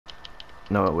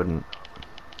No, it wouldn't.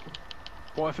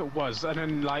 What if it was, and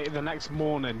then like the next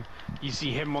morning you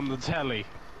see him on the telly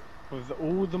with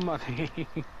all the money?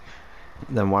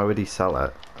 Then why would he sell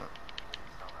it?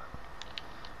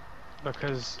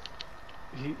 Because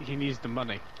he needs the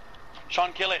money.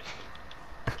 Sean, kill it.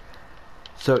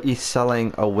 So he's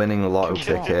selling a winning lotto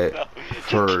ticket No,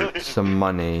 for some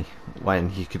money when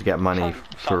he could get money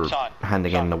for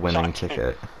handing in the winning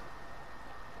ticket.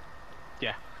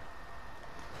 Yeah.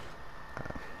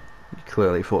 You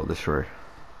clearly thought this through.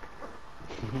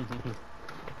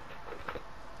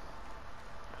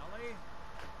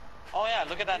 Oh yeah,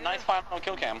 look at that nice final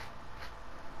kill cam.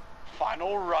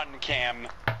 Final run cam.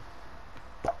 Oh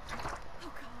God,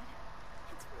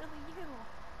 it's really you.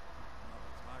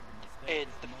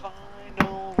 It's the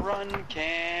final run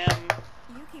cam.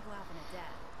 You keep laughing at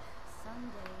Dad.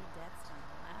 Someday Dad's time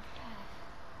to laugh back.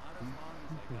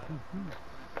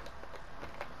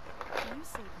 You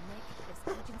saved Nick, this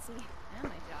agency, and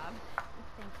my job.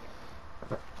 Thank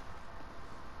you.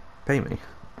 Pay me?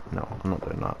 No, I'm not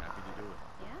doing that. Yeah?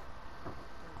 You're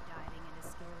diving into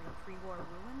scary pre-war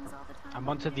ruins all the time? I'm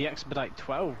onto the Expedite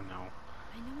 12 now.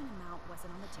 I know an amount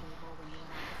wasn't on the table when you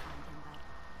went out to find him,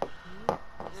 but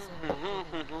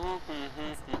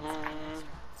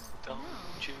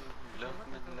don't you look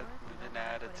with an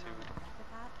attitude.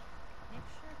 Nick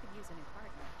sure could use a new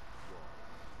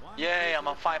partner. Yay, I'm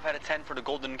a 5 out of 10 for the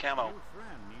golden camo.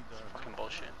 It's fucking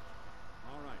bullshit.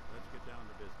 Alright, let's get down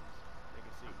to business. Take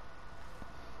a seat.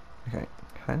 Okay,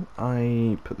 can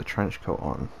I put the trench coat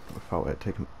on without it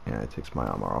taking? Yeah, it takes my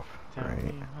armor off.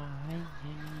 Right.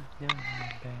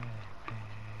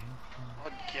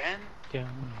 Again?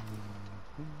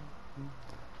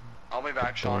 I'll be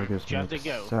back, Sean. Gives Do you me have to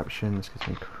go? Perception. This gives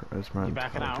me charisma. You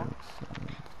backing out? Intelligence, and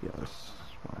yes.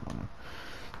 What I want.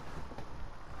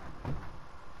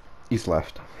 He's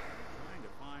left. Trying to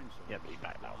find some Yeah, but he's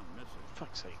back now. gone missing.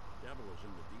 Fuck's sake. Devil is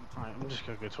in the details. Alright, I'm just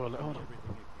gonna go to the toilet. Hold on.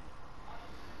 Everything you can.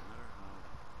 No matter how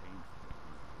painful it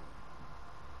may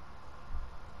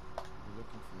be. You're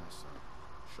looking for my son,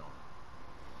 Sean.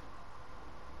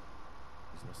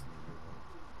 He's less than a year old.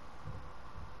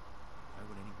 Why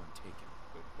would anyone take him?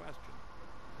 Good question.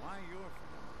 Why your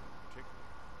family in particular?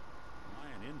 Am I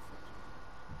an infant?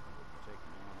 I would be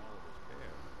taking on all of his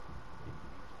care. He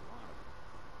needs a lot of it.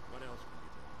 What else can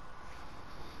you tell me?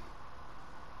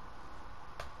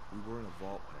 We were in a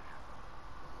vault when it happened.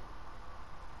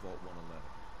 Vault 111.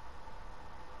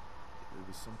 It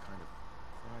was some kind of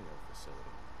cryo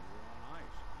facility. You were on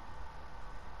ice.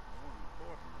 More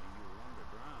importantly, you were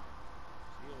underground,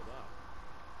 sealed up.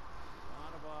 A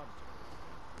lot of obstacles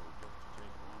just to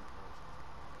take one person.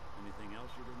 Anything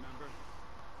else you remember?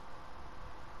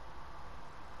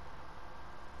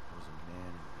 There was a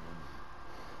man and a woman.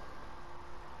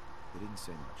 They didn't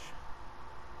say much.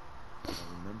 But I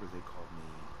remember they called me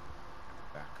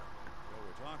backup. So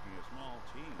we're talking a small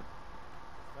team.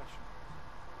 Professionals.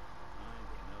 Kind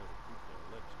that know to keep their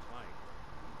lips tight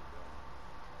when they go.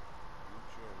 Not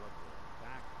sure what the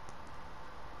backup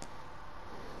is.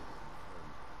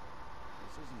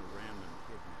 This isn't a random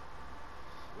kidnapping.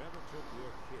 Whoever took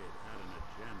your kid had an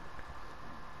agenda.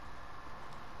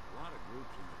 A lot of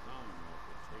groups in the Commonwealth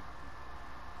that take people.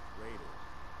 Raiders,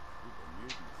 super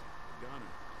mutants, the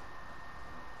Gunners,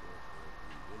 and of course there's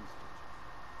the Institute.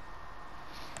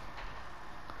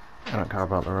 I don't care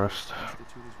about the rest.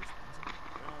 Institute is responsible.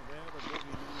 Well, they're the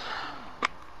boogeyman of the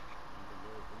Commonwealth. Something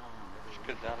goes wrong every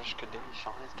week.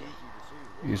 Sean is gay. Easy to see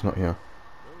why. He's not here.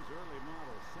 Those early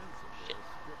model sensors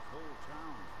strip whole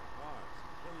towns for parts,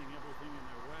 killing everything in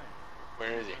their way.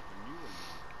 Where is he? But the newer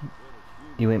models, good as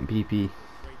humans, He went BP.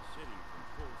 great city from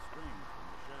full strings from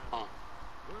the shadows. Huh.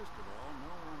 Worst of all,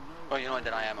 no one knows Oh, you know what?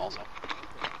 Then I am also. what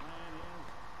their plan is,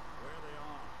 where they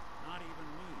are. Not even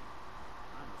me.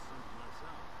 I'm a simp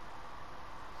myself.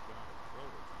 Start a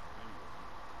prototype anyway.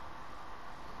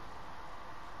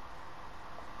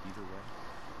 Either way,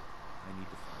 I need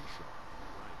to find Sean.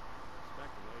 Right.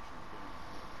 Speculation's getting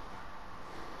back.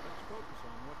 Let's focus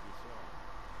on what you saw.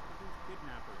 What do these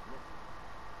kidnappers look like?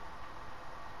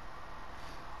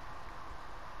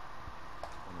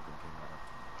 One of them came right up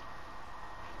to me.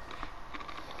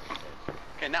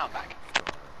 Okay, now I'm back.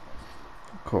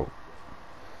 Cool.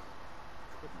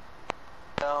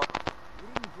 Well, You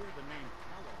didn't hear the name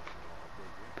Kellogg at all, did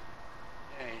you?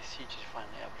 yeah, his siege is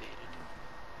finally updated.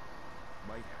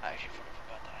 Might I have. actually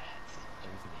forgot that I had siege.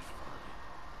 Everything was fine.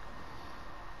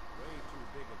 Way too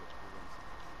big of a coincidence.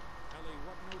 Ellie,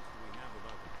 what notes do we have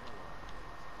about the Kellogg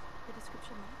case? The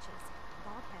description matches.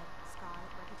 Bald head, scarred,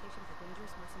 reputation for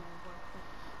dangerous mercenary work, but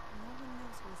no one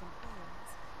knows who his employer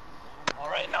is.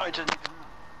 Alright, now I just...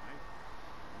 Right?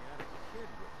 He had a kid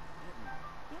with him, didn't he?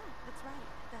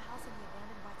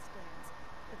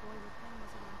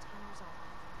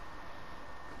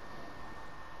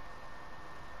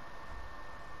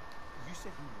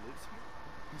 said he lives here?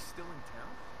 He's still in town?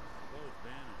 Closed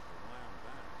vanished a while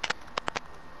back.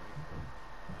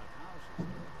 That house is still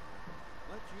there.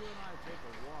 Let's you and I take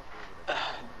a walk over to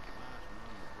Kellogg's last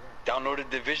known address. Downloaded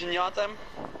Division yet, then?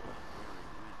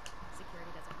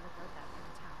 Security doesn't look like that in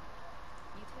town.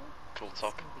 You two? Cool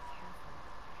talk. Still be careful.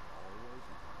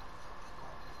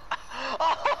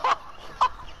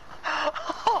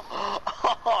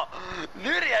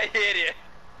 Nu reageer je.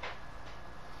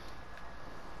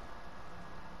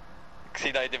 Ik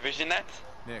zie dat je Division net.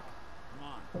 Nick.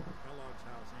 Come on. Kellogg's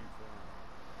house ain't far.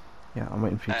 Yeah, I'm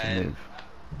waiting for you to And- move.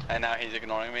 And now he's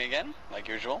ignoring me again, like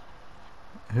usual.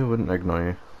 Who wouldn't ignore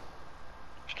you?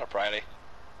 Shut up, Riley.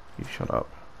 You shut up.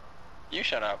 You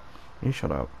shut up. You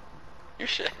shut up. You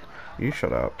shut. You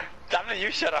shut up. Damn it,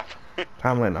 you shut up.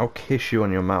 Tamlin, I'll kiss you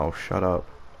on your mouth. Shut up.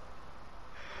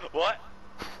 What?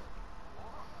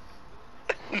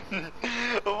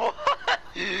 What?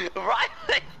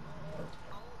 Riley.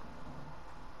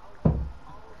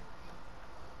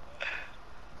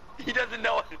 He doesn't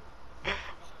know it.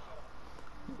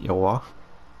 Yo, what?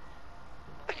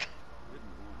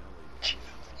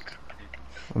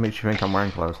 What makes you think I'm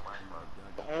wearing clothes?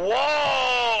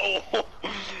 Whoa!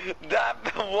 That.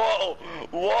 Whoa!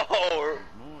 Whoa!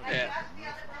 Yeah.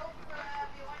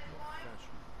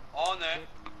 On it.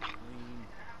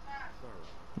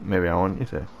 Maybe I want you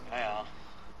to. Yeah.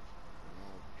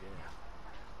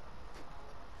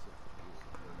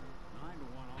 9 to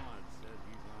 1 odds says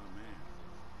he's our man.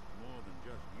 More than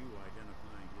just you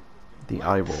identifying his distinct. The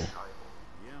eyeball. The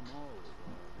MO is all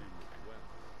in with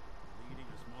weapons. Leading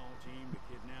a small team to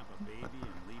kidnap a baby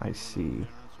and leave I one see. of the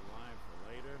parents alive for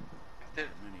later. There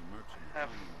Not many mercs in the have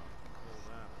Commonwealth can pull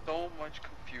that off. so much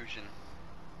confusion.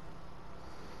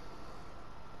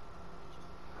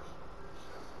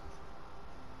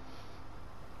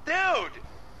 Dude!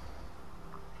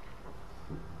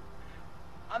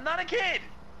 I'm not a kid!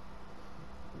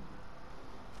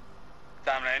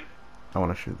 Tamlin, I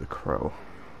want to shoot the crow.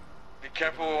 be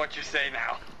careful with what you say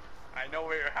now. I know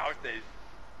where your house is.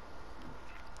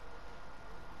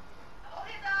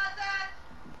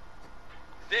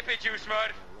 Zip it, you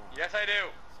smart! Yes, I do. Something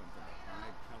to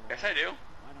hide, Kellogg? Yes, I do.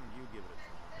 Why don't you give it a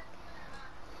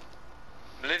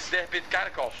try? Let's zip it,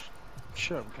 Caracos.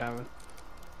 Shut up, Gavin.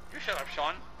 You shut up,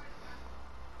 Sean.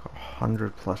 Got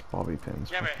 100 plus bobby pins.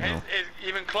 Yeah, but Fucking his hell. is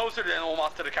even closer than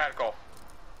almost to the Caracos.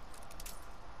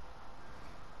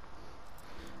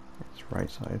 It's right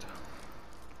side.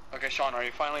 Okay, Sean, are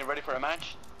you finally ready for a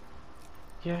match?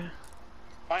 Yeah.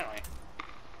 Finally.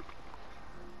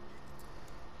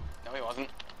 No, he wasn't.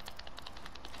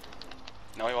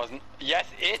 No, he wasn't. Yes,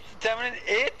 it's Tamlin.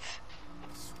 It's.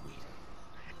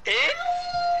 It's.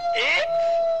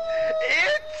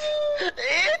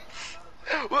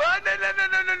 Well,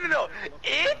 no.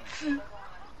 It's.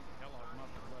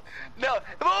 No.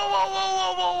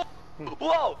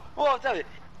 Whoa, Tamlin.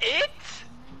 It's.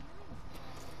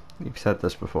 You've said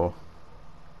this before.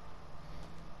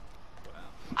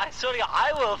 I swear to God,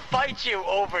 I will fight you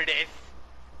over this.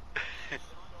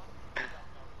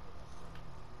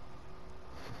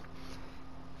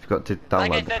 You've got to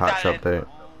Like I download the said, patch Tamlin. update.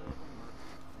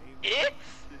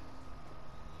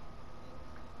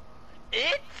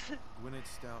 It's. Gwinnett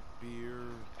Stout beer,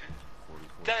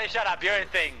 44 Tamlin, shut up. You're a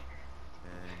thing.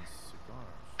 and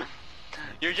cigars.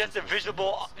 You're just a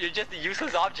visible. You're just a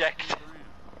useless object.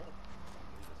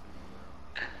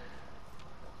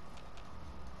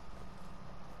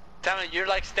 Tamlin, you're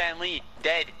like Stan Lee,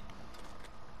 dead.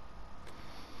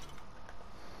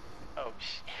 Oh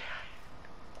shit.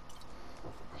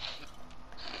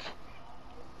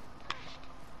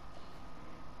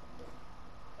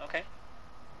 Okay.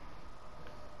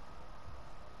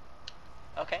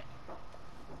 Okay.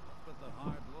 With the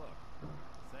hard look.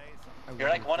 Say something. You're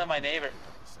like one of my neighbors.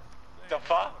 The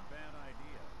fuck? Bad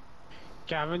idea.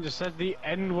 Gavin just said the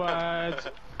N-word.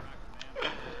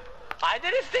 I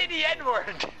didn't say the N-word.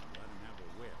 Let him have a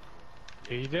whiff.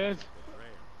 He did. Betray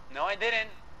him. No, I didn't.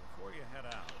 Before you head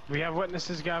out, We have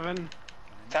witnesses, Gavin.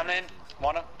 Tamlin,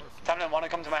 wanna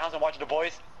come to my house and watch The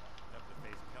Boys? you have to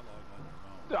face Kellogg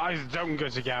on your own. I don't go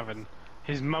to Gavin.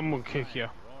 His mum will kick you. You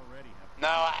already have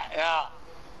No, no,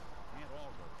 can't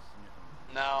all go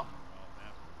sniffing no. well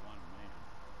after one man.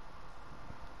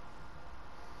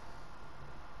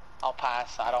 I'll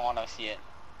pass. I don't want to see it.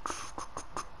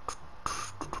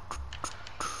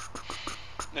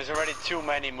 There's already too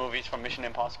many movies from Mission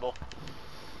Impossible.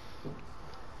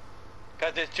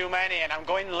 Cause there's too many, and I'm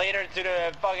going later to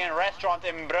the fucking restaurant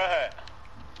in Brugge.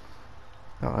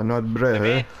 Ja, not Vet? brød. Get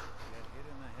hit in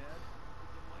the head?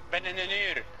 Ben in een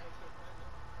uur.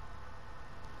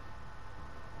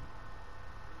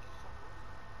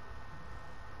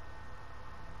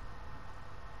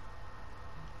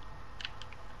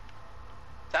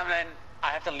 Then I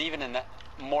have to leave it in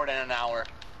more than an hour.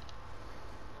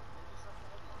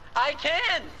 I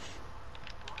can't!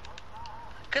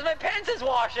 Cause my pants is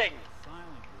washing!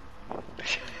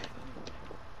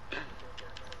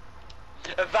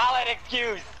 A valid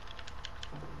excuse!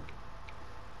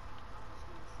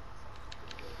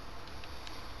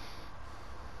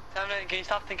 Simon, can you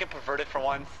stop thinking perverted for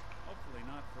once? Hopefully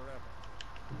not forever.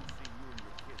 See you and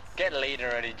your kids. Get laid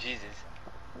already, Jesus.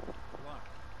 Luck.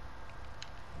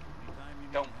 Anytime you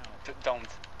need Don't, help.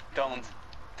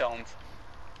 don't.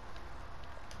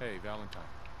 Hey, Valentine.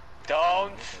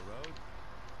 Don't! Hit the road?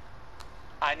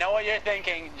 I know what you're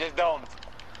thinking, just don't.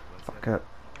 Fuck it. All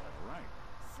right.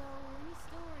 So, any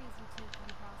stories you two come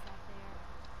across out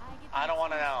there? I don't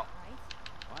wanna know. Right?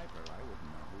 Piper, I wouldn't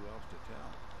know who else to tell.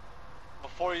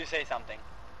 Before you say something.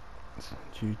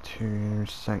 Due to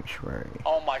sanctuary.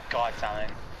 Oh my god,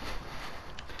 Simon.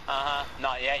 Uh-huh,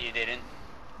 not yet, you didn't.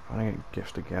 I don't get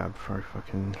gift of gab before I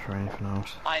fucking try anything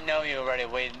else. I know you already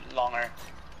waited longer.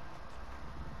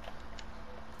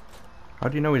 How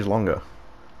do you know he's longer?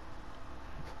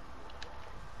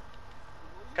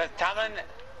 Cause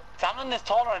Tamlin is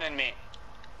taller than me.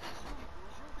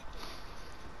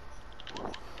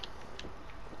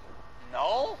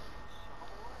 No?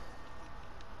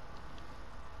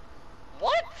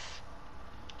 What?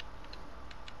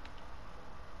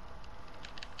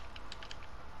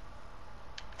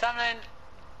 Tamlin,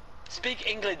 speak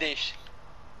English.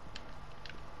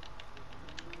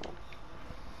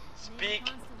 Speak.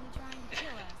 Constantly trying to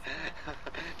kill us.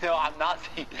 No, I'm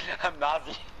Nazi. I'm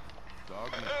Nazi.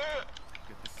 Dog me.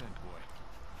 Get the scent,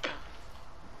 boy.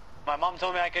 My mom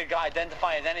told me I could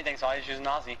identify as anything, so I just choose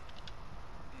Nazi.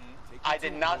 Take I me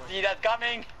did to not it, boy. see that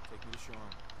coming. Take me to Sean.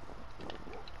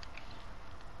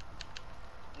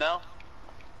 No?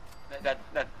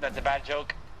 That's a bad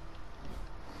joke.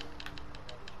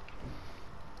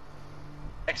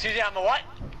 Excuse me, I'm a what?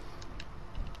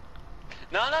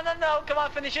 No, come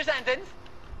on, finish your sentence.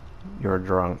 You're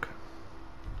drunk.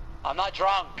 I'm not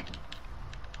drunk.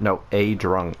 No, a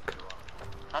drunk.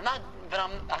 I'm not, but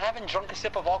I haven't drunk a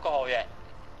sip of alcohol yet.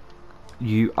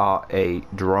 You are a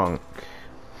drunk.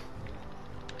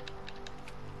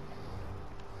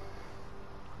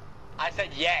 I said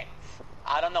yes.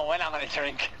 I don't know when I'm gonna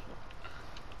drink.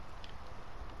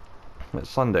 It's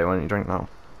Sunday, why don't you drink now?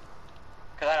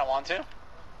 Cause I don't want to.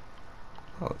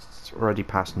 Oh, it's already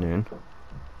past noon.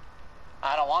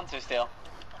 I don't want to still.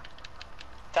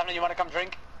 Tamlin, you wanna come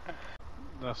drink?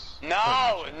 That's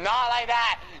No, pretty much it. not like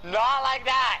that. Not like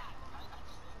that.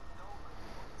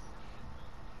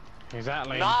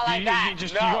 Exactly. Not like that. You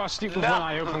No, gotta sleep with no. one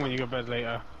eye open when you go to bed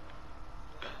later.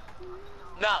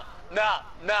 No.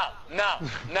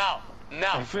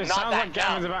 If it not sounds that. like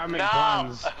Gavin's no. about to make no.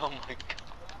 plans. Oh my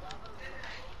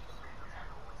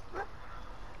god.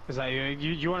 Is that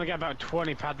you want to get about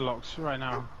 20 padlocks right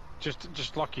now?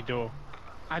 Just lock your door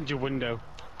and your window.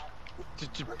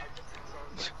 Just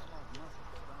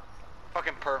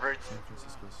Fucking perverts. San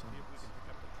Francisco Sun.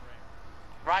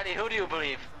 Riley, who do you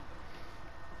believe?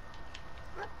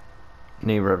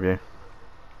 Neither of you.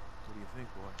 What do you think,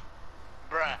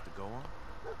 boy? Bruh. Have to go on?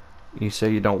 You say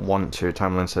you don't want to.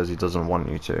 Tamlin says he doesn't want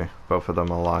you to. Both of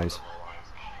them are lies.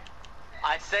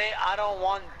 I say I don't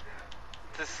want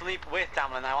to sleep with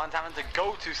Tamlin. I want Tamlin to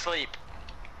go to sleep.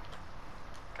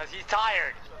 Cause he's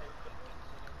tired.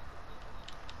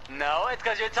 No, it's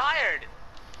cause you're tired.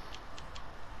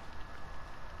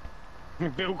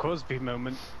 Bill Cosby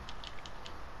moment.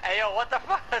 Hey yo, what the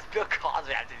fuck does Bill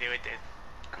Cosby have to do with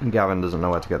this? Gavin doesn't know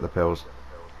where to get the pills.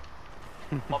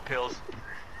 What pills?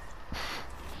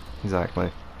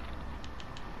 Exactly.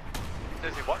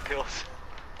 Seriously, what pills?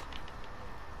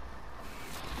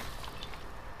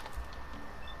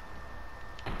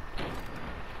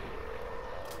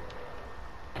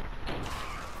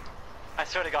 I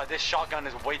swear to God, this shotgun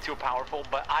is way too powerful,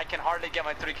 but I can hardly get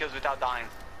my 3 kills without dying.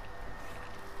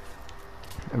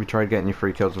 Have you tried getting your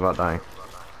 3 kills without dying?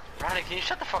 Riley, can you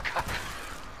shut the fuck up?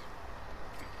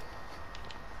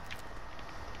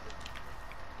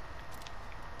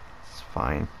 It's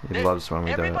fine. He loves when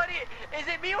we do it. Everybody, is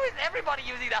it me or is everybody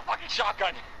using that fucking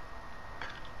shotgun?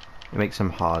 It makes him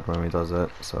hard when he does it,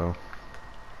 so...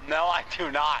 No, I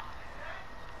do not.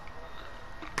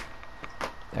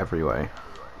 Every way.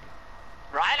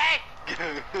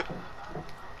 Riley!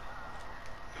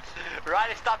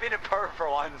 Riley, stop being a perv for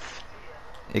once.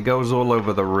 It goes all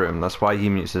over the room, that's why he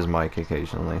mutes his mic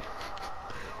occasionally.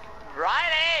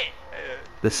 Riley!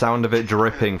 The sound of it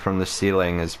dripping from the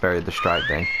ceiling is very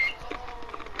distracting.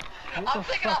 I'm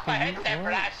taking off my headset for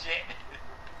that shit.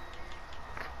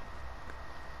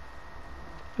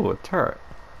 Oh, a turret.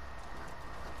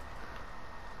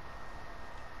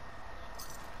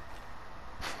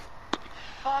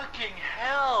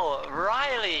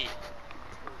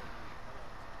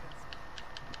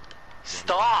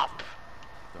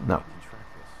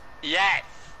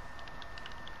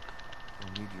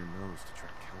 I need your nose to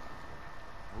track kellog.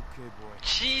 Okay, boy.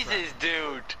 Jesus,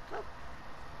 dude.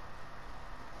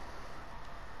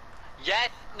 Yes,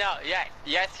 no,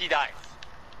 yes, he dies.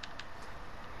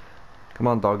 Come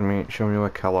on, dog meat. Show me where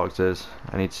Kellogg's is.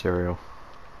 I need cereal.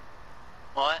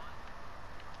 What?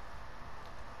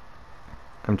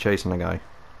 I'm chasing a guy.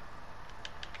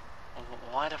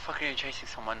 Why the fuck are you chasing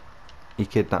someone? He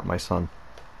kidnapped my son.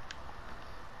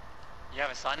 You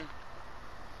have a son?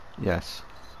 Yes.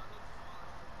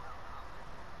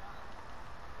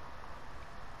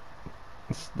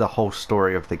 It's the whole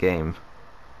story of the game.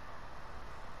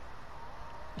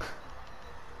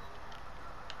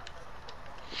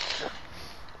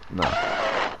 No.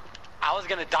 I was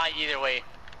gonna die either way.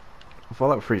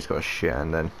 Fallout 3's got a shit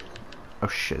ending. Oh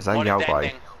shit, is that What Yao is that guy?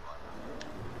 thing?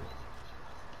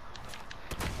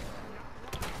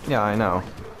 Yeah, I know.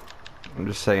 I'm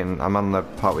just saying, I'm on the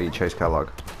part where you chase Kellogg.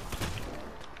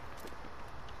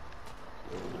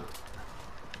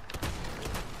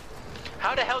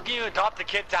 How the hell can you adopt a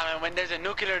kid, Talon, when there's a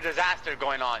nuclear disaster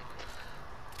going on?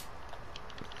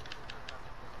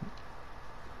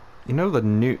 You know the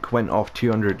nuke went off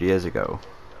 200 years ago.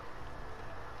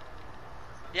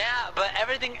 Yeah, but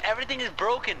everything is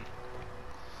broken.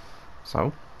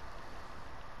 So?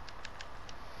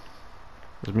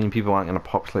 Does it mean people aren't going to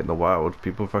populate the world?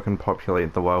 People fucking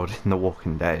populated the world in The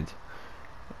Walking Dead.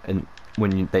 And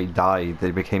when they died, they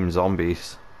became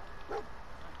zombies.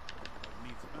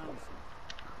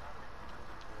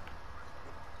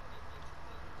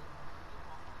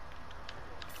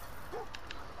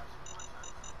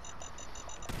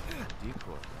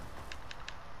 Decoy.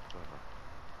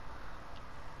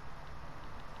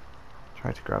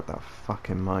 Tried to grab that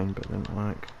fucking mine, but it didn't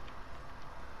work.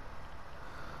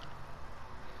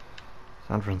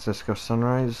 San Francisco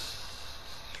sunrise.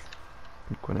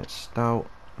 Gwinnett Stout.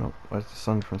 Oh, where's the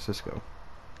San Francisco?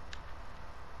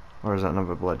 Or is that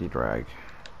another bloody drag?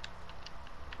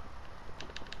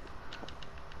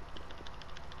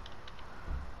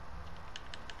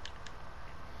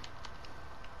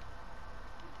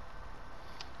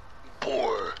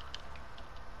 Bored.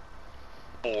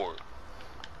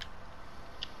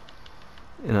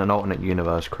 In an alternate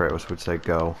universe, Kratos would say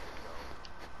go.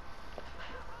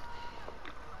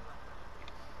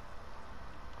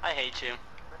 I hate you.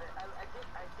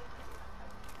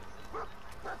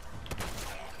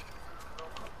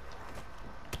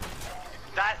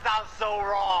 That sounds so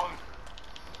wrong.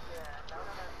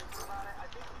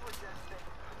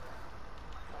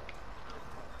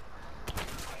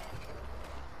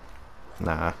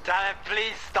 Nah. Damn it,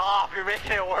 please stop. You're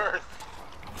making it worse.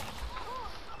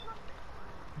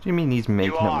 What do you mean he's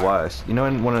making it worse? You know,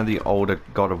 in one of the older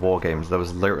God of War games, there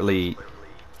was literally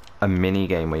a mini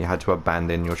game where you had to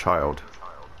abandon your child.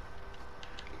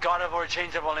 God of War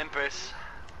Chains of Olympus.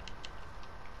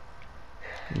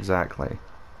 Exactly.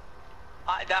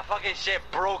 That fucking shit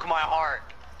broke my heart.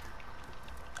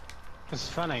 It's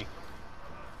funny.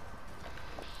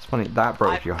 It's funny, that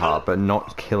broke your heart, but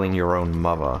not killing your own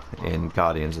mother in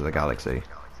Guardians of the Galaxy.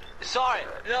 Sorry,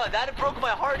 no, that broke my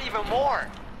heart even more.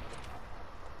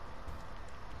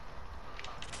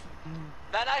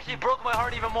 That actually broke my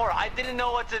heart even more. I didn't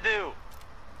know what to do.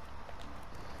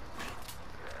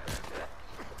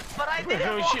 But I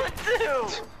didn't want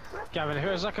to! Gavin, if it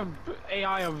was like a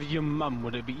AI of your mum,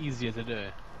 would it be easier to do?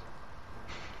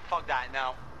 Fuck that,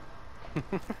 no.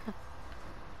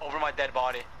 Over my dead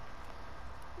body.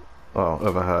 Well,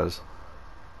 over hers.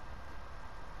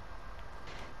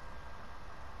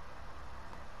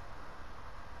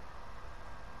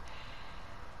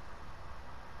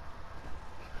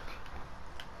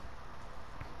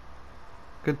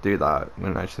 Could do that,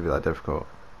 wouldn't actually be that difficult.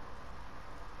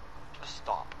 Just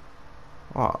stop.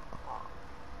 What?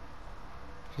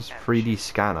 Just 3D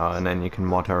scanner and then you can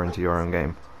mod her into your own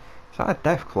game. Is that a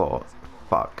Deathclaw?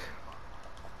 Fuck.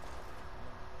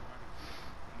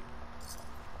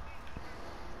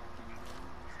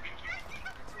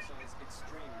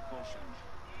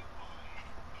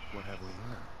 What have we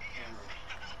learned?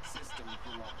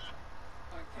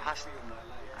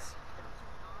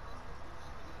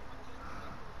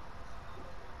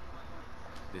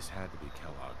 This had to be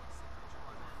Kellogg.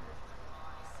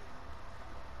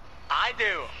 I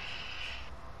do.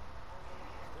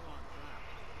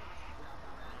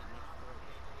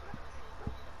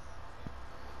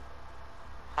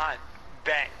 On,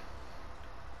 bang.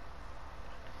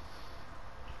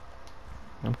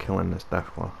 I'm killing this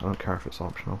Deathclaw. I don't care if it's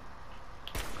optional.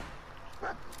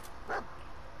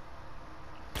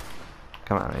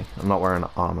 Come at me. I'm not wearing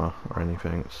armor or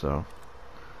anything, so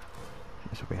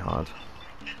this will be hard.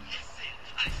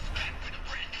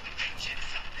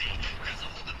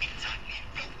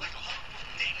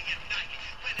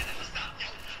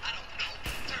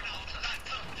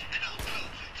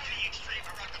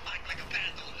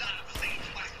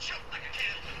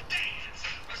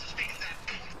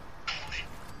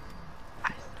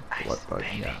 blood bug.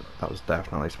 Yeah, that was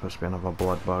definitely supposed to be another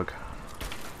blood bug.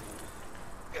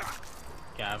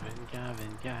 Gavin,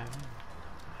 Gavin, Gavin.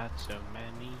 Had so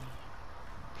many.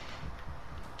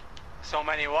 So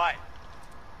many what?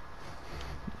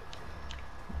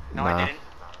 No, Nah. I didn't.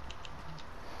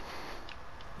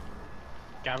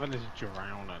 Gavin is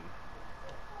drowning.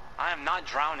 I am not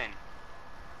drowning.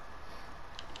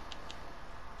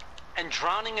 And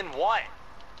drowning in what?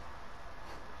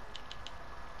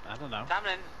 I don't know.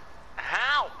 Tamlin,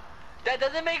 how? That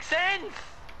doesn't make sense.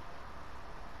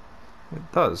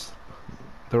 It does.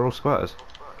 They're all squares.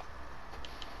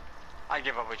 I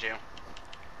give up with you.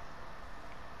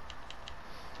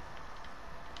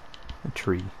 A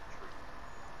tree.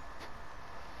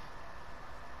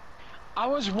 I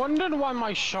was wondering why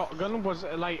my shotgun was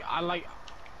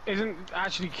isn't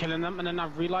actually killing them, and then I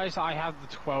realized I have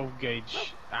the 12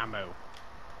 gauge ammo.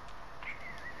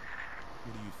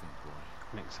 What do you think, boy?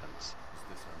 Makes sense. Is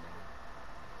this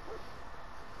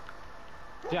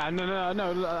our man? Yeah,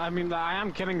 no. I mean, like, I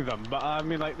am killing them, but I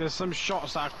mean, like, there's some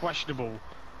shots that are questionable.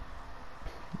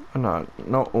 No,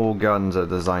 not all guns are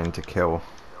designed to kill.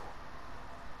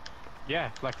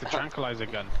 Yeah, like the tranquilizer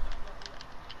gun.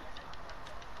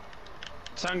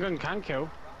 Stun gun can kill.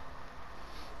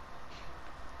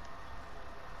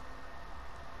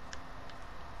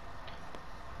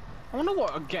 I wonder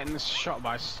what getting shot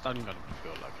by a stun gun would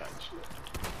feel like,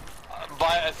 actually.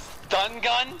 By a stun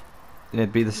gun?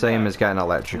 It'd be the same as getting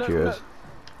electrocuted. No.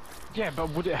 Yeah, but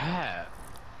would it hurt?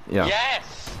 Yeah.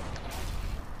 Yes.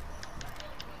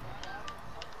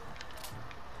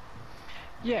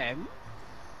 Yeah.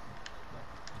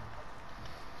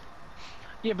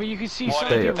 Yeah, but you can see What some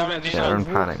They- people that yeah, just they're in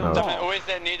walk panic them mode. off. Who is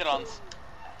that needles?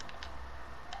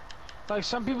 Like,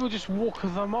 some people just walk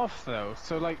them off, though.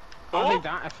 So, like, are Who? they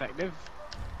that effective?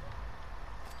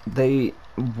 They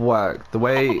work. The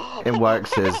way it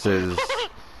works is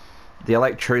the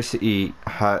electricity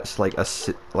hurts like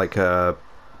a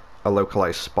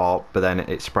localized spot, but then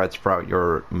it spreads throughout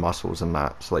your muscles and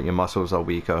that. So like your muscles are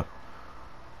weaker.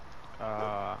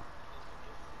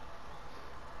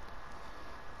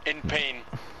 In pain.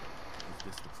 Is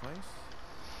this the place?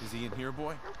 Is he in here,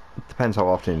 boy? Depends how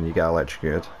often you get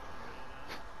electrocuted.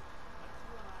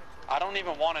 I don't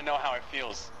even want to know how it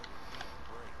feels.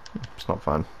 It's not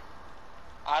fun.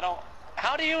 I don't.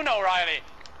 How do you know, Riley?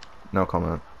 No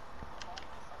comment.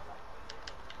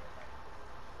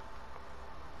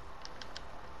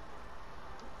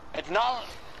 It's not,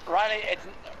 Riley. It's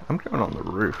I'm going on the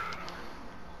roof.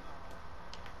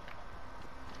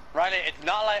 Riley. It's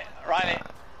not like Riley.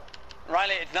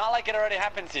 Riley, it's not like it already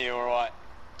happened to you, or what?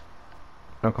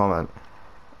 No comment.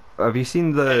 Have you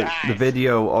seen the Nice.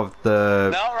 video of the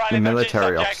No, Riley, the don't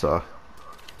military change subject. officer?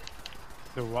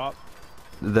 The what?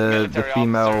 The Military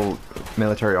female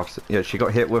military officer. Yeah, she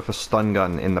got hit with a stun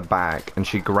gun in the back, and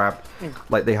she grabbed,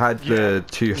 like they had the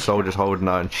two soldiers holding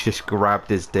her, and she just grabbed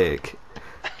his dick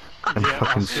and Yeah, I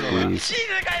fucking saw that. squeezed. Jesus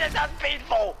Christ, that sounds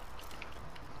painful.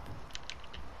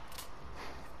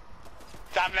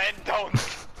 Tamlin, don't.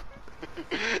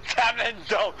 Tamlin,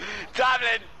 don't.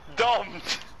 Tamlin,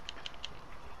 don't.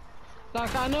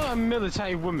 Like, I know a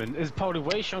military woman is probably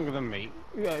way stronger than me,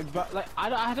 yeah, but like,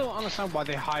 I don't understand why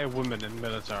they hire women in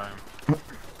military.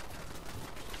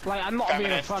 Like, I'm not being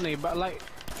Feminist. funny, but like,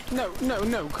 no,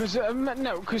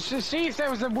 because see if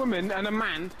there was a woman and a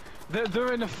man,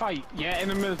 they're in a fight, yeah, in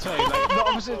the military, like, the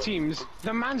opposite teams,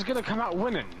 the man's gonna come out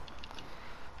winning.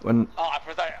 When Oh, I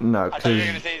thought, No, I thought you were 'cause-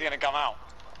 gonna say he's gonna come out.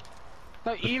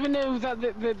 Like, even though that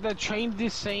they're trained the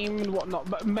same and whatnot,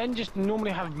 but men just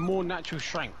normally have more natural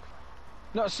strength.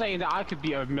 Not saying that I could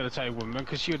be a military woman,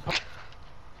 because she would.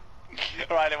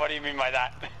 Riley, what do you mean by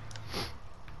that?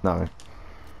 no,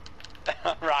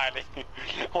 Riley,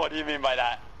 what do you mean by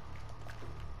that?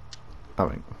 I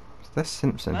mean, there's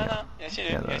Simpson No, here. no, yes you do,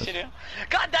 Yeah, there yes is. you do.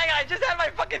 God dang it, I just had my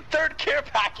fucking third care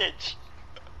package!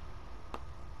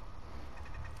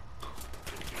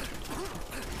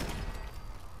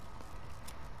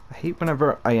 I hate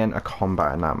whenever I enter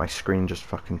combat and that my screen just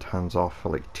fucking turns off for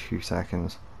like 2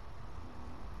 seconds.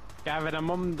 Gavin, I'm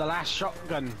on the last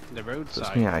shotgun, the Puts me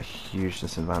roadside. at a huge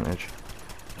disadvantage.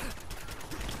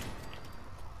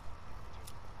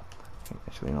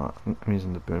 Actually not. I'm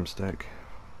using the boomstick.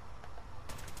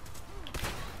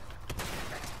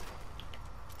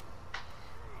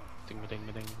 Ding a ding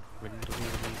a ding, ring a ding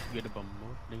a ding, get a bum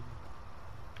ding.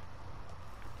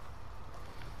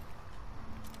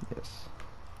 Yes.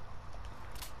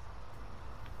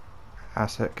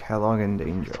 Asset Kellogg in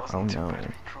danger. Oh no.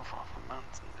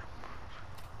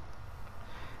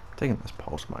 Taking this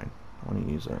pulse mine. I want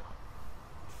to use it.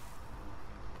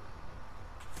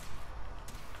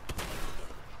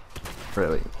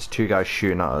 Really, it's two guys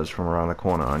shooting at us from around the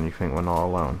corner and you think we're not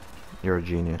alone. You're a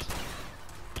genius.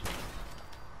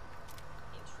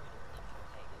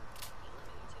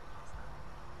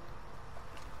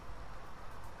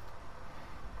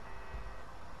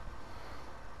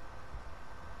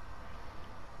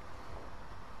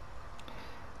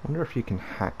 I wonder if you can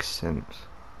hack synths.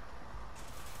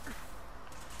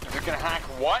 If you can hack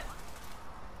what?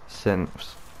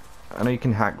 Synths. I know you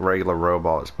can hack regular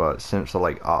robots, but synths are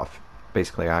like off,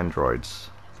 basically androids.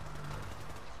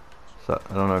 So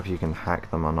I don't know if you can hack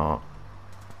them or not.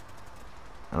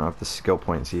 I don't have the skill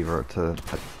points either to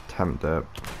attempt it.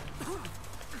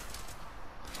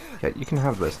 Yeah, you can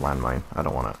have this landmine. I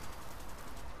don't want it.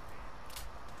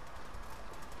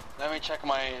 Let me check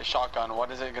my shotgun.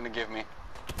 What is it gonna give me?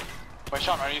 Wait,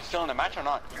 Sean, are you still in the match or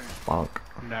not? Fuck.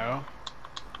 No.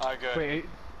 Oh, good. Wait.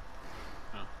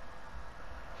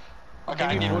 Okay,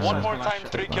 I need one more time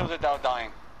 3 kills without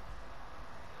dying.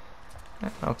 Yeah,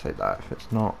 I'll take that if it's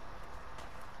not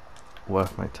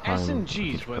worth my time.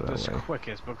 SMGs were the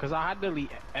quickest because I had nearly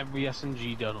every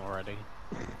SMG done already.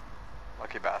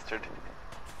 Lucky bastard.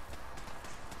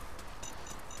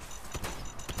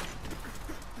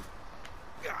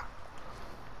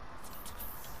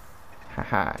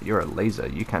 Haha, you're a laser.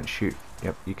 You can't shoot.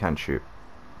 Yep, you can shoot.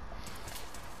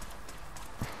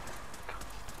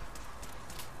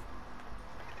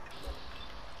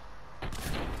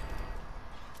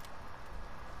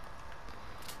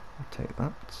 I'll take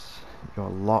that. You're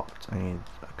locked. I need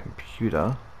a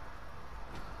computer.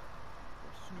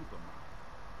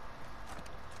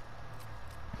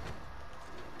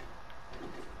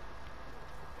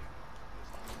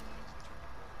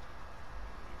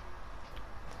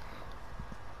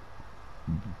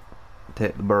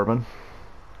 Take the bourbon.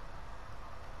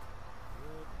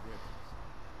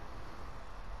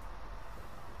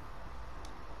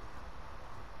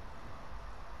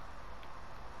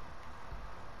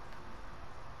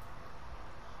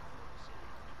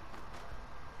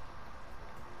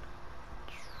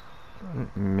 I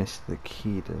didn't miss the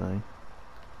key, did I?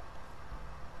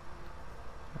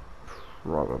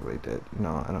 Probably did.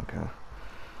 No, I don't care.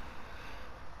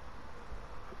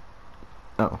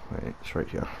 Oh, wait, it's right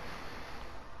here.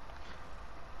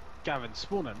 Gavin,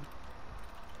 spawning.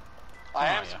 I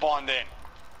am spawned in.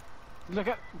 Look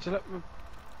at.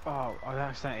 Oh, I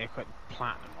accidentally equipped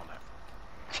platinum on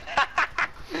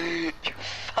it. You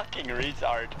fucking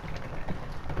retard.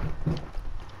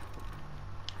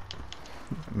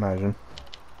 Imagine.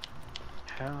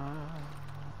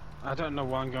 I don't know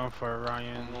why I'm going for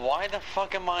Orion. Why the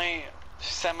fuck am I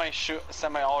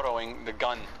semi-autoing the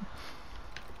gun?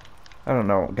 I don't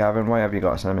know, Gavin, why have you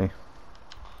got a semi?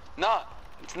 No,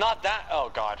 it's not that.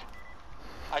 Oh god.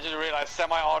 I just realized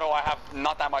semi-auto, I have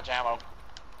not that much ammo.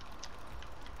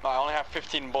 No, I only have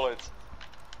 15 bullets.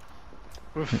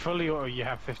 With fully auto, you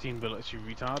have 15 bullets, you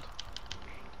retard.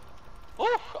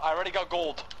 Ooh, I already got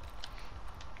gold.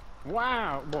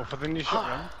 Wow! What, for the new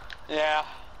shotgun? Yeah.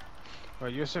 Well,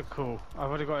 you're so cool. I've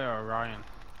already got your Orion.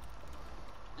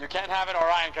 You can't have an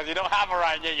Orion because you don't have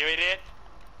Orion yet, you idiot.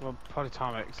 Well,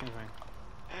 polyatomic, same thing.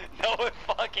 No, it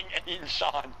fucking ain't,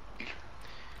 Sean.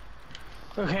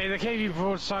 Okay, the KV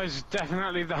broadside is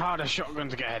definitely the hardest shotgun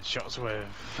to get headshots with.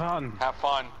 Fun. Have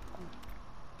fun.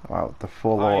 Wow, the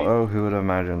full auto, who would have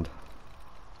imagined?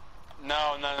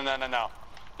 No.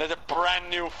 There's a brand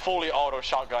new fully auto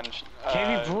shotgun.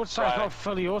 KV broadside's Friday. not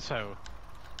fully auto.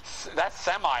 That's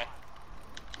semi.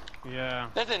 Yeah.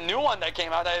 There's a new one that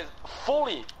came out that is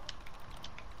fully.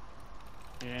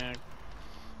 Yeah.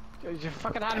 You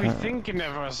fucking had me thinking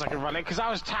there for a second, right? Because I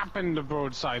was tapping the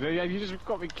broadside. You just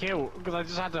got me killed because I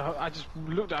just had to. I just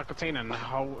looked at a container and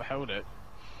held it.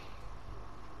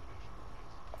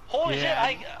 Holy Yeah.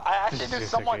 shit! I actually This did is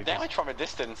somewhat okay, damage from a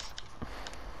distance.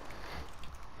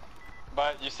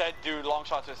 But you said do long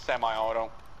shots with semi-auto.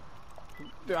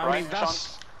 I mean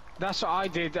that's what I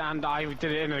did, and I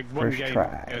did it in one First game.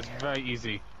 try. It was very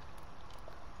easy.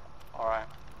 All right.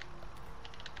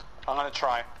 I'm gonna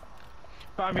try.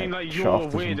 But I mean, Right, like, you're a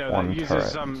shaft is weirdo one that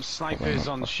uses turret. snipers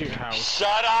on the shoot house.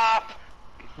 Shut up!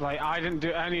 Like, I didn't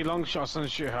do any long shots on the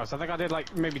shoot house. I think I did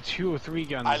like maybe 2 or 3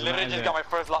 guns. I and literally that just is got it. my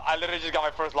first. I literally just got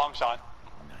my first long shot.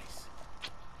 Nice.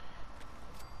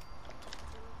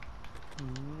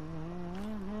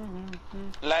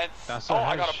 Let's. That's oh, a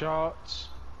I headshot.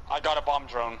 got a bomb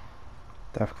drone.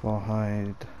 Deathclaw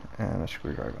hide and a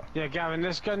screwdriver. Yeah, Gavin,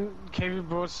 this gun, KV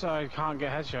broadside, can't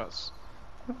get headshots.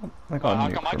 I got a How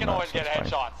nuke come I from can that, always so get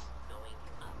it's fine. headshots?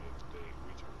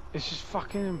 It's just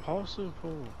fucking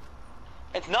impossible.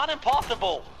 It's not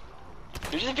impossible.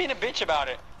 You're just being a bitch about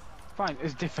it. Fine,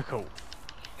 it's difficult.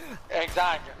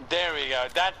 Exactly. There we go.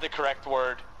 That's the correct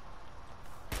word.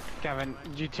 Gavin,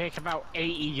 you take about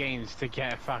 80 games to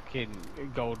get a fucking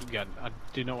gold gun. I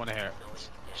do not want to hear it.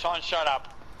 Sean, shut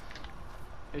up.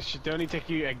 It should only take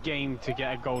you a game to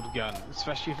get a gold gun,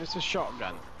 especially if it's a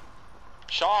shotgun.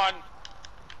 Sean!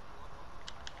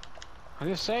 I'm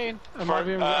just saying. Am For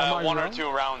I one or wrong? two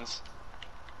rounds.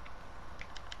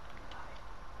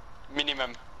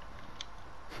 Minimum.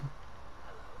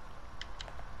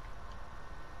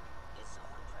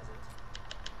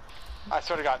 I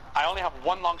swear to God, I only have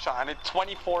one long shot. I need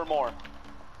 24 more.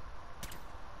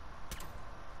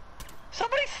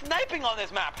 Somebody's sniping on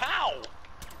this map. How?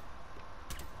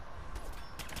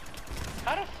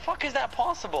 How the fuck is that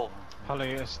possible?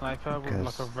 Probably a sniper with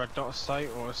like a red dot sight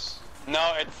or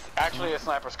No, it's actually a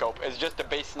sniper scope. It's just a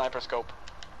base sniper scope.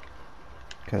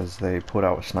 Because they pulled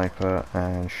out a sniper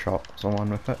and shot someone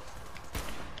with it.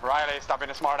 Riley, stop being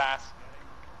a smart ass.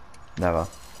 Never.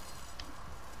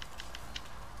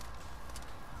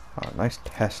 Oh, nice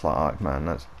Tesla arc, man.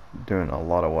 That's doing a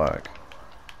lot of work.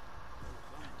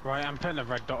 Right, I'm putting a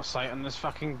red dot sight on this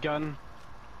fucking gun.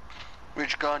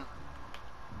 Which gun?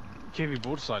 KB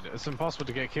broadside it. It's impossible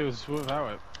to get kills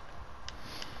without it.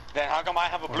 Then how come I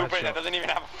have a Well, blueprint that headshot. doesn't even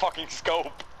have a fucking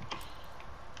scope?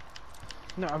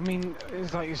 No, I mean,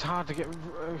 it's like, it's hard to get...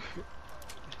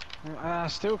 I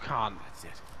still can't. That's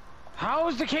it. How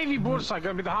is the KV broadside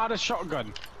going to be the hardest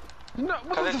shotgun? No, what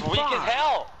Because the it's weak as fuck?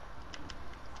 hell.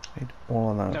 Made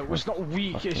all of that. No, it's not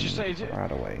weak, it's just... fucking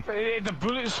right away. The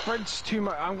bullet spread's too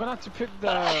much. I'm gonna have to put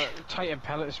the tighter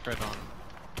pellet spread on.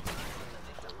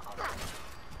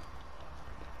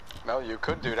 Well, you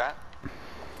could do that.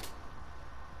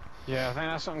 Yeah, I think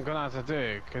that's what I'm gonna have to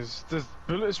do, because the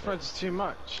bullet spread's too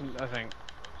much, I think.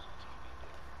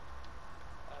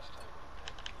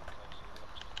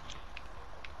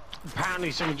 Apparently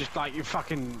someone just like you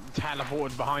fucking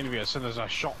teleported behind me as soon as I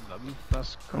shot them.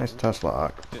 That's cool. Nice Tesla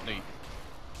arc. Didn't he?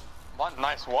 What?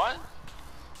 Nice what?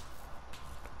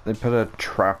 They put a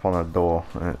trap on the door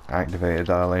and it activated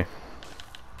early.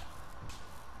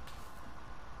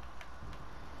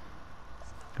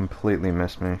 Completely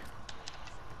missed me.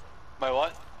 My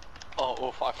what? Oh,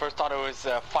 oof. I first thought it was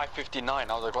 5:59. I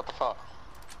was like, what the fuck?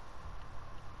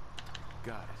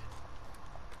 Got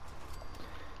it.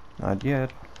 Not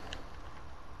yet.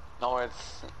 No,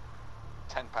 it's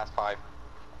 5:10.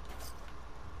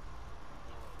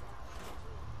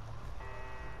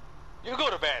 You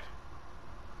go to bed.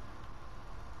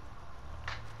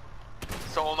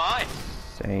 So am I.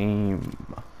 Same.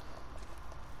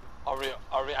 Are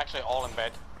we actually all in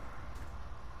bed?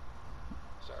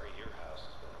 Sorry, your house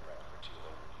has been a wreck for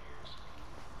 200 years.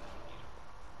 I don't need it.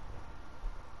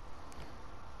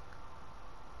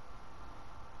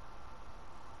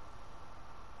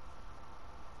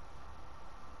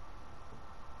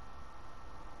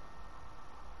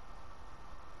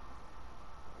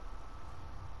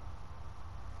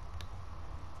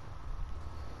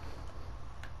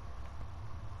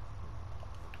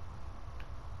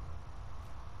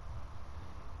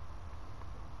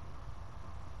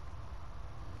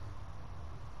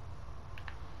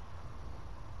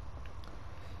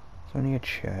 It's only a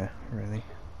chair, really.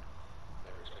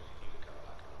 Never expected you to come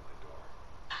knocking on my door.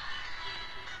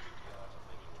 The odds of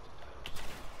making it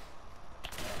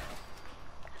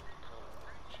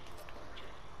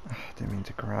in time. Didn't mean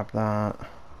to grab that.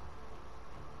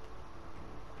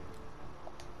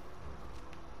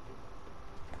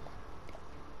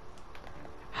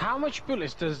 How much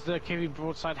bullets does the KV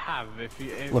broadside have if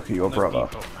you Look at your on the brother.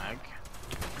 default mag?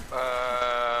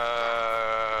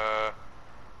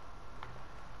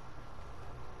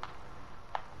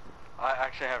 I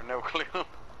actually have no clue.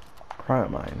 Cryo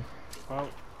mine. Well,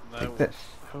 Take no, this.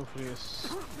 hopefully it's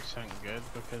something good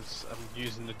because I'm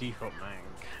using the default mag.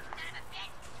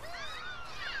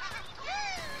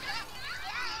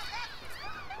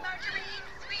 Marjorie,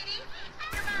 sweetie,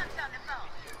 your mom's on the phone.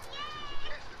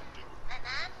 My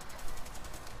mom?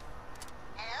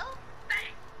 Hello?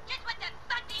 Buddy, just what the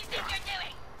fuck do you think you're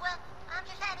doing? Well, I'm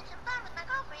just having some fun with my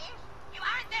girlfriends. You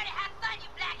aren't there to have fun, you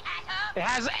black asshole. It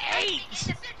has In 8! the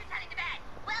future, telling the bad.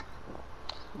 Well,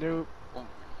 No.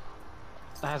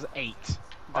 It has 8.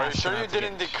 Are you That's sure gonna you have to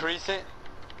didn't get- decrease it?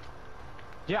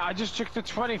 Yeah, I just took the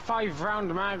 25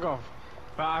 round mag off.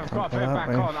 But I've got to put it that back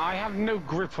way. on. I have no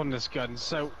grip on this gun,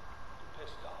 so...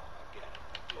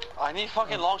 I need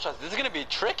fucking long shots. This is gonna be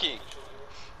tricky.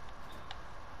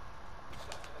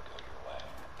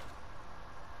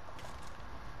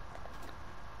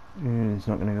 It's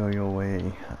not gonna go your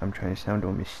way. I'm trying to sound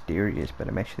all mysterious, but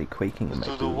I'm actually quaking in my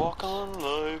Do the boots. walk on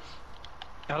life.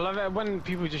 I love it when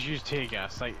people just use tear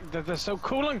gas. Like, they're so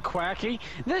cool and quirky.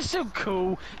 They're so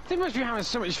cool. They must be having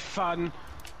so much fun.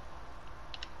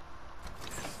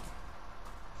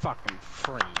 Fucking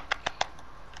freak.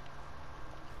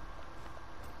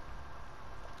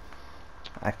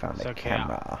 I found It's a okay,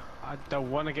 camera. I don't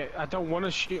want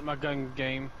to shoot my gun,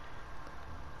 game.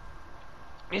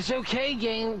 It's okay,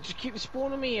 game. Just keep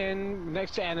spawning me in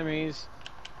next to enemies.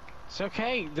 It's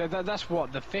okay. That's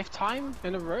what, the 5th time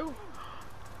in a row?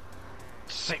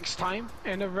 6th time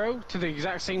in a row to the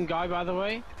exact same guy, by the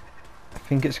way. I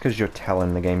think it's because you're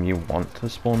telling the game you want to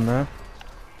spawn there.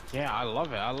 Yeah, I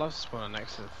love it. I love spawning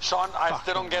next to. Sean, I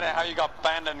still don't get it how you got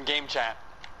banned in game chat.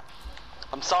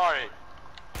 I'm sorry.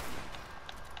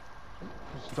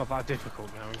 It's not that difficult,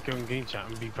 you know. Go in game chat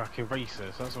and be fucking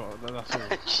racist. That's all.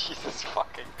 Jesus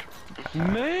fucking Christ.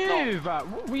 Move!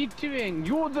 What are you doing?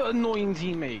 You're the annoying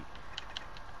teammate.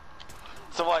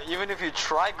 So what, even if you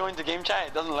try going to game chat,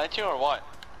 it doesn't let you, or what?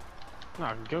 No,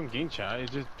 I can go in game chat. It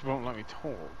just won't let me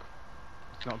talk.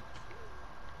 It's not.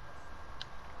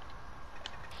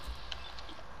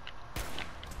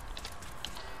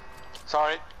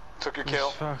 Sorry, took your kill.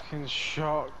 This fucking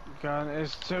shotgun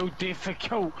is so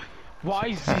difficult. Why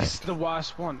is this the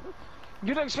worst one?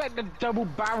 You'd expect the double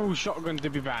barrel shotgun to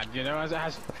be bad, you know, as it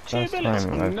has 2 First bullets.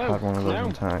 time I've No, had one of those no.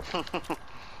 attacks.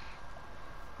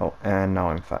 Oh, and now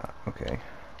I'm fat. Okay.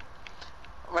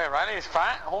 Wait, Riley's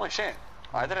fat? Holy shit.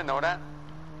 I didn't know that.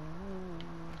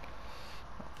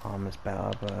 Arm is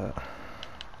better, but...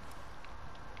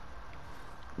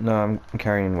 No, I'm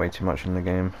carrying way too much in the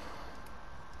game.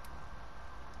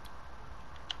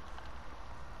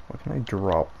 What can I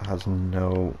drop that has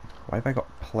no... Why have I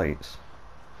got plates?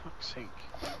 Fuck's sake.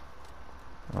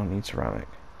 I don't need ceramic.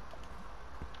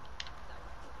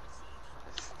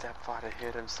 His stepfather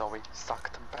hit him, so he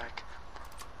sucked him back.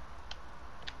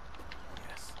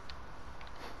 Yes.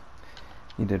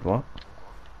 You did what?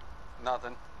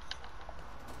 Nothing.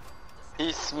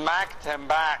 He smacked him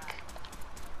back.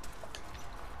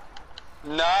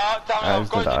 No, tell me I'm As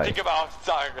going did to I. think about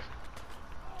Sag.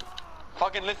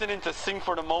 Fucking listening to Sing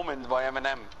for the Moment by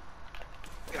Eminem.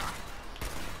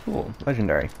 Cool.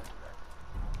 Legendary.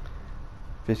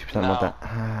 50% No. more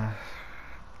that.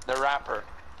 The rapper.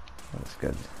 That's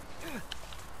good.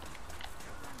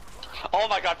 Oh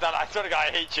my god, Dad, I swear to God,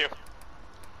 I hate you.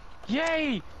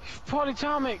 Yay!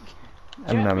 Polyatomic!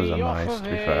 And numbers me are off nice, of to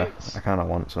be fair. it. I kinda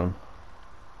want some.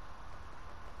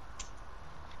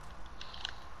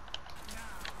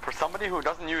 For somebody who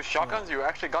doesn't use shotguns, you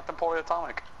actually got the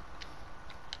polyatomic.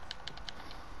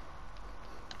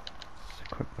 Just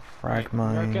equip the Right, frag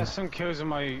mine. I get some kills in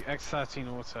my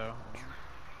X13 auto.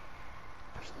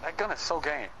 That gun is so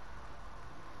gay.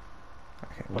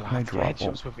 Okay, Well, what I can I have to drop?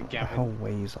 headshots with it, What the Gavin. hell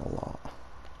weighs a lot?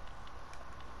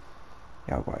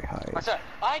 Yeah, quite high. I said,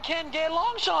 I can't get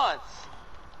long shots!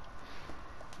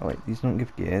 Oh wait, these don't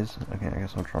give gears? Okay, I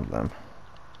guess I'll drop them.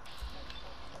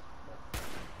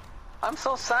 I'm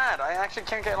so sad, I actually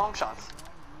can't get long shots.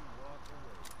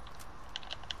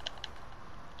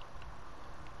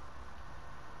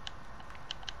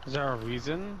 Is there a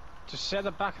reason? Just set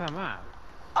the back of the map.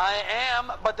 I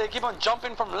am, but they keep on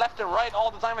jumping from left and right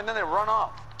all the time and then they run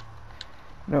off.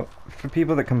 No, for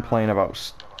people that complain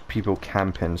about people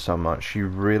camping so much, you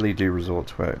really do resort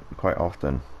to it quite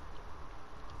often.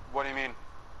 What do you mean?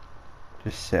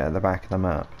 Just sit at the back of the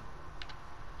map.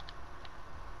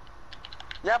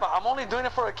 Yeah, but I'm only doing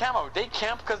it for a camo. They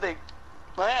camp because they...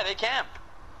 Well, yeah, they camp.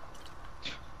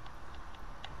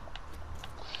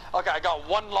 Okay, I got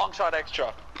 1 long shot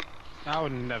extra. I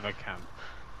would never camp.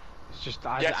 It's just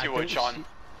I. Yes, I you would, don't Sean.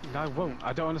 see- No, I won't.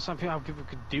 I don't understand how people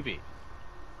could do it.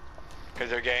 Because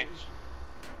they're gay.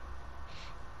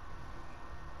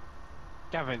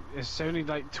 Gavin, it's only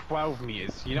like 12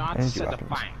 meters. You don't have to Energy set the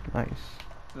weapons. bank.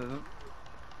 Nice.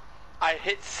 I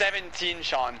hit 17,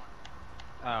 Sean.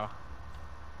 Oh.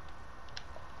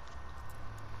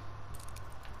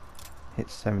 Hit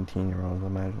 17-year-olds,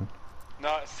 imagine.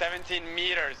 No, 17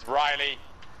 meters, Riley.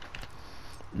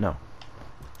 No.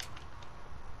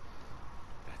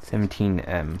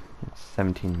 17M. It's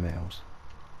 17 males.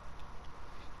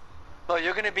 No,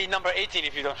 you're gonna be number 18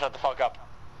 if you don't shut the fuck up.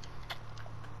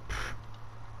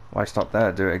 Why stop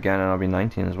there? Do it again and I'll be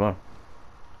 19 as well.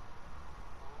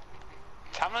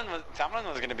 Tamlin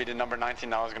was gonna be the number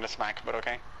 19 I was gonna smack, but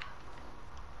okay.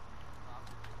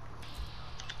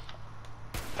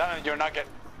 Tamlin, you're not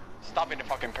stop being a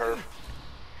fucking perv.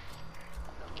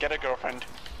 Get a girlfriend.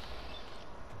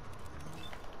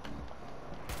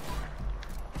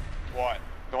 What?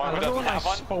 The one I who love doesn't when I have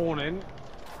one? spawn in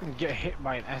and get hit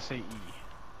by an SAE.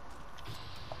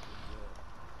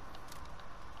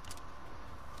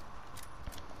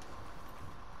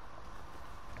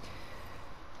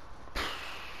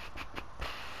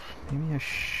 Maybe I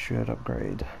should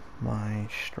upgrade my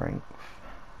strength.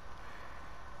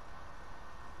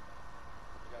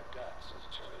 You got guts and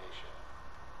determination.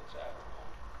 It's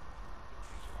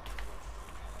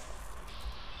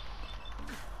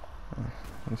admirable.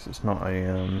 This is not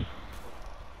a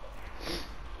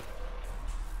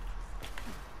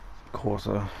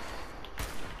Corsa.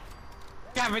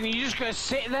 Gavin, are you just gonna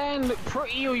sit there and look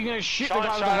pretty, or are you gonna shoot the Sean, guy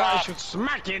with the shut right up. shield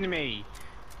smacking me?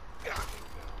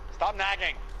 Stop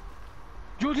nagging.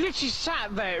 You literally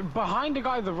sat there behind the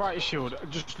guy with the right shield,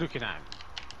 just looking at him.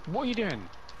 What are you doing?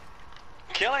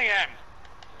 Killing him.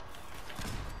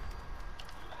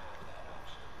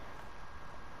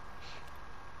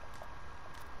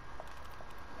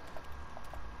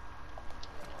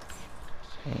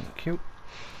 Thank you.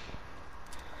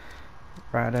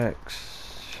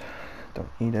 Radix. Don't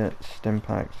need it. Stim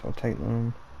packs, I'll take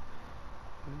them.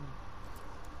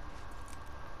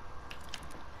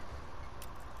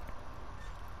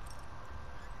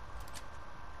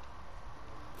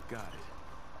 Got it.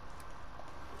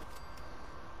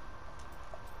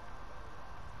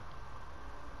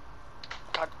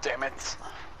 God damn it.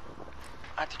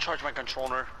 I have to charge my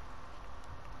controller.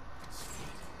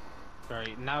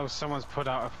 Great, now someone's put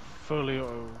out a fully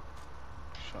auto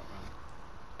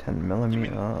shotgun.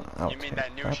 10mm. I'll You mean take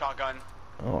that new that. shotgun?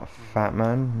 Oh, fat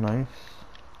man, nice.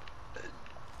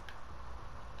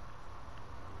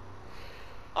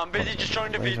 I'm busy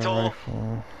destroying the Laser VTOL.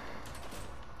 rifle.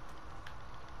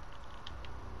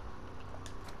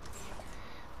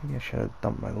 Maybe I should have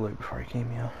dumped my loot before I came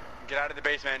here. Get out of the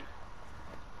basement.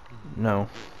 No,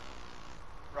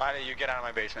 Riley, you get out of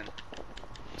my basement.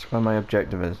 that's where my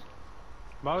objective is.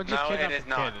 Why would you No, kidnap it is a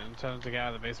not. kid and tell him to get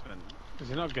out of the basement? Is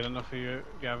he not good enough for you,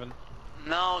 Gavin?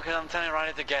 No, because I'm telling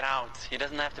Riley to get out. He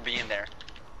doesn't have to be in there.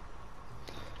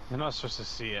 You're not supposed to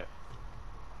see it.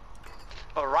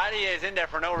 But Riley is in there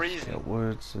for no Yeah, reason.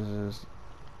 woods is...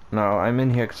 No, I'm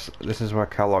in here 'cause this is where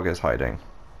Kellogg is hiding.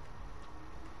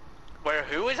 Where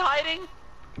who is hiding?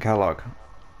 Kellogg.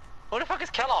 Who the fuck is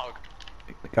Kellogg?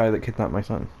 The guy that kidnapped my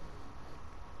son.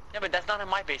 Yeah, but that's not in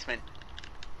my basement.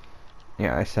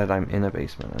 Yeah, I said I'm in a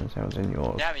basement and so I was in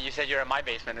yours. Yeah, but you said you're in my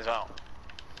basement as well.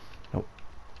 Nope.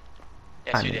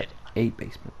 Yes, I'm you in did. a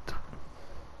basement.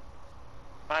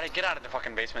 Riley, get out of the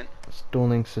fucking basement.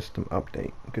 Stalling system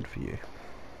update. Good for you.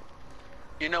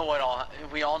 You know what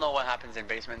we all know what happens in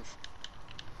basements.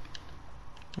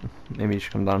 Maybe you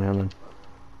should come down here then.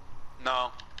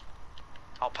 No.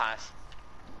 I'll pass.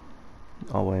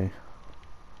 I'll wait.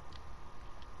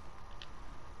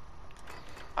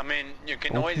 I mean, you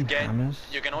can 14 always get hammers?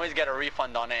 a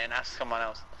refund on it and ask someone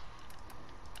else.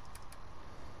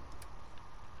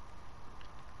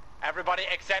 Everybody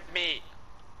except me.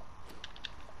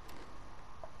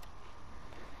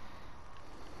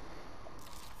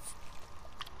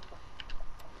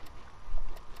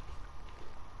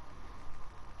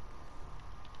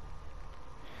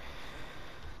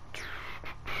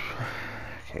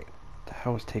 Okay, the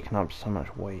hell is taking up so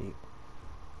much weight?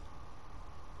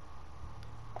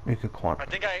 You could quant. I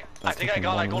think I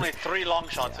got like only 3 long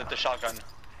shots with the shotgun.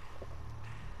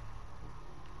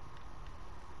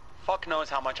 Fuck knows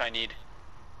how much I need.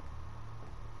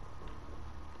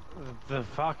 The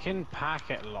fucking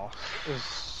packet loss is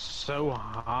so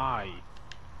high.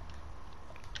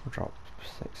 I'll drop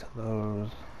 6 of those.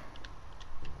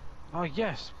 Oh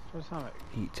yes, what's that?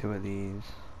 Eat 2 of these.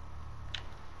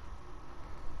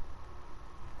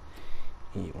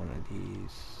 Eat 1 of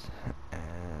these.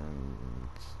 And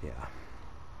yeah.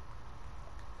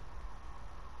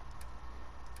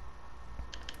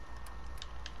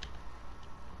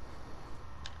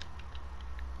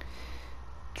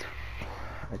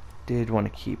 I did want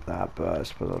to keep that, but I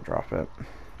suppose I'll drop it. Be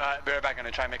right back, I'm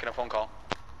gonna try making a phone call.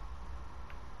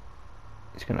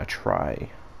 He's gonna try.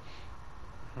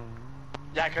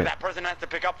 Yeah, because that person has to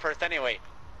pick up first anyway.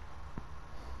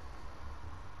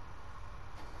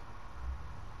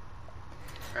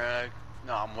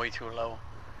 No, I'm way too low.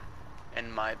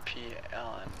 In my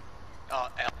PLM. Oh,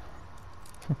 L.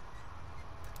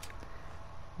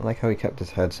 I like how he kept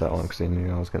his headset on because he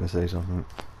knew I was gonna say something.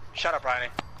 Shut up, Riley.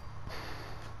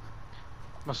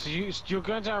 Well, so you're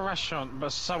going to a restaurant,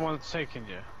 but someone's taking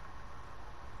you.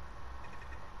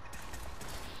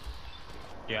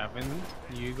 Gavin,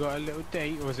 you got a little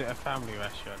date, or was it a family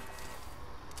restaurant?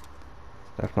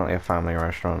 Definitely a family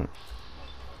restaurant.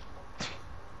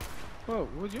 Well,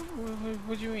 what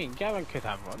do you mean? Gavin could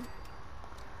have one.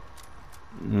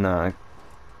 No.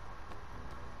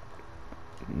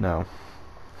 No,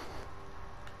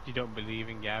 You don't believe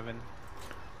in Gavin?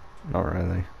 not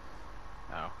really.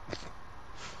 No.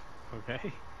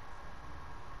 Okay.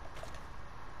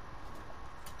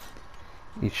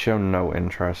 He's shown no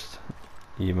interest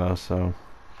either, so...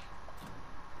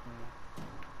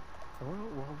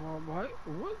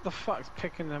 What the fuck's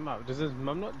picking them up? Does his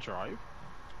mum not drive?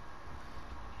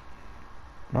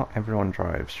 Not everyone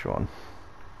drives, Sean.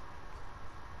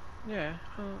 Yeah,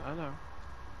 I know.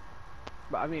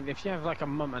 But I mean, if you have like a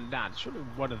mum and dad, surely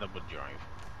one of them would drive.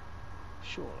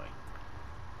 Surely.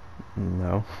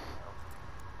 No.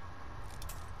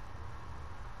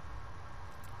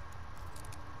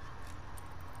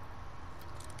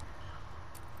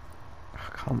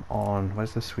 Come on,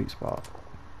 where's the sweet spot?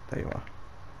 There you are.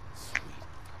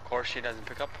 Of course she doesn't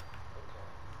pick up.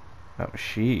 Oh,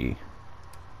 she.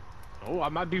 Oh, I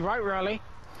might be right, Riley.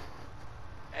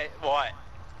 Hey, what?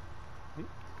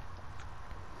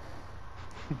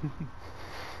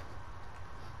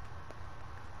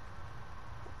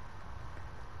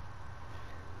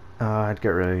 I'd get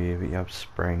rid of you, but you have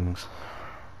springs.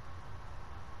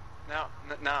 No,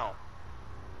 no.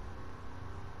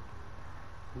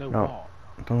 No, No. what?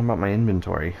 I'm talking about my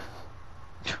inventory.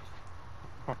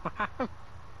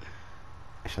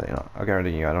 Actually, no, I'll get rid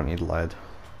of you, I don't need lead.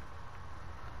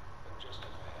 But just a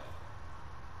man.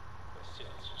 The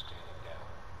sins are standing down.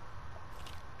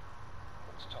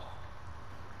 Let's talk.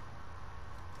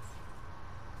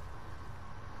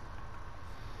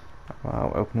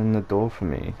 Wow, opening the door for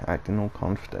me, acting all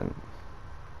confident.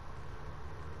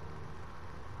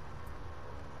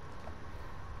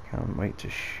 Can't wait to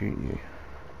shoot you.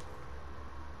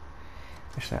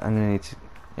 Actually, I'm gonna need to...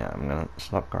 Yeah, I'm gonna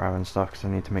stop grabbing stuff because I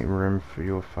need to make room for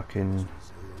your fucking...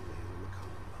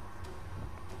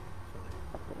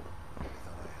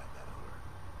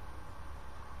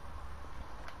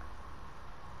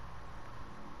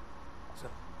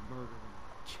 Some murdering,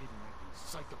 kidnapping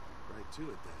psycho. Right to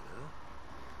it then, huh?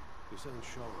 Your son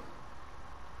Sean.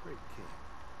 Great kid.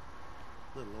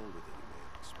 A little older than you may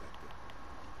have expected.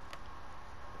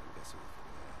 But I'm guessing you'll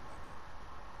figure that out by then.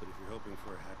 But if you're hoping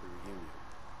for a happy reunion,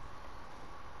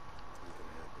 it's not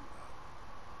gonna happen, Bob.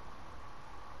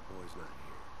 The boy's not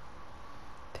here.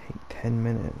 Take 10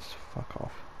 minutes, fuck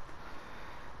off.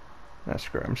 That's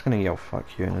great, I'm just gonna yell fuck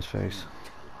you in his face.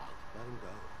 Let him go.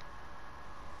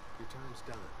 Your time's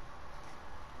done.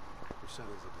 Your son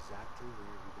is exactly where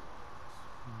he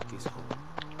belongs. He's home.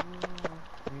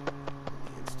 In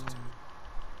the Institute.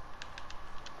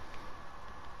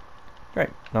 Great,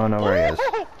 now I know where he is.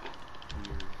 Here, the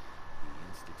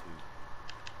Institute.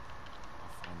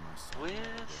 I'll find myself.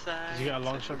 Did Did you get a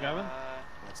long shot, Gavin?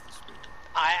 That's the spirit.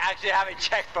 I actually haven't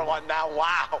checked for one now.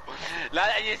 Wow. Now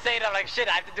that you say it, I'm like, shit,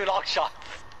 I have to do long shots.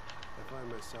 I find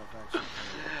myself actually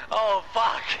Oh,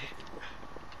 fuck.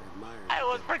 admiring I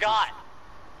almost the forgot.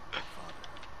 father.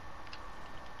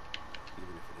 Even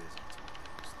if it is ultimately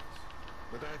useless.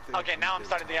 But I think Okay, now I'm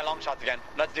starting to get long shots again.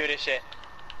 Let's do this shit.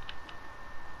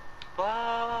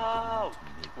 Whoa.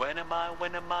 When am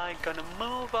I gonna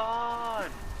move on?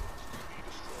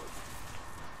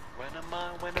 When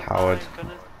am Coward. I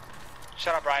gonna...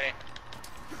 Shut up, Riley.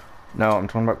 No, I'm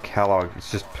talking about Kellogg,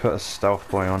 it's just put a stealth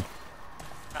boy on.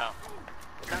 Oh.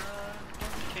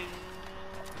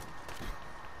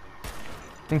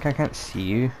 Think I can't see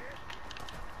you?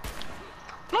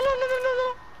 No, no, no, no, no,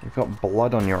 no. You've got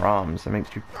blood on your arms, that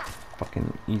makes you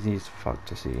fucking easy as fuck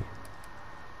to see.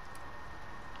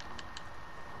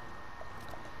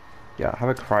 Yeah, have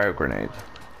a cryo grenade.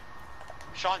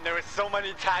 Sean, there were so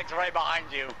many tags right behind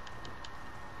you.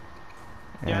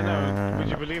 Yeah, no. Would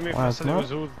you believe me if I Well, said it it's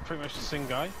was all pretty much the same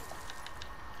guy?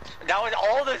 That was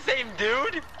all the same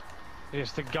dude?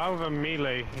 It's the guy with a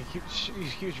melee. He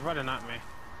keeps running at me.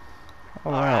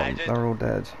 Oh wow, Alright, they're all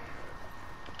dead.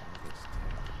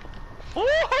 Woo!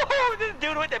 This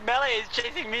dude with the melee is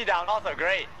chasing me down. Also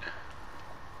great.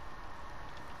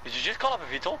 Did you just call up a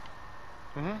VTOL?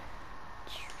 Mm-hmm.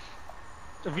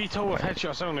 The VTOL with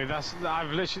headshots only. That's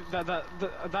I've literally that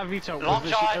VTOL Long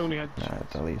was shot. literally only had. Nah, it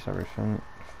deletes everything.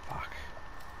 Fuck.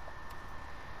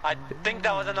 I think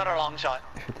that was another long shot.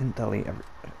 If it didn't delete every...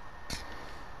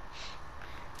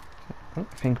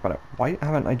 Think about it. Why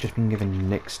haven't I just been given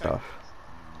Nick stuff?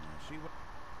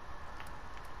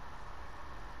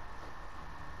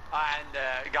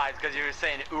 And guys, because you were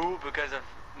saying ooh because of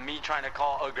me trying to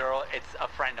call a girl, it's a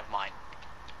friend of mine.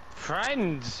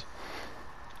 Friends.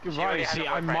 already Right. has a See,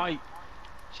 I boyfriend. might.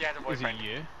 She has a Is boyfriend. it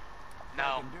you?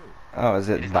 No, Oh, is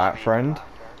it It is that not me. friend?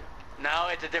 no,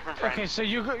 it's a different friend. Okay, so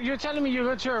you're telling me you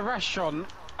go to a restaurant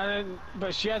and then,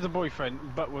 but she has a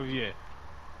boyfriend, but with you.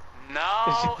 No,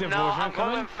 Is it the no, boyfriend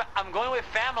coming? I'm going with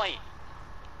family.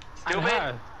 And Stupid.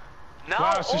 her. No,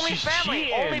 Wow, so only she's family.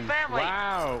 cheating. Only family.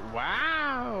 Wow,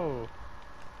 wow.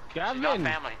 She's not Gavin.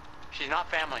 family. She's not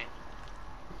family.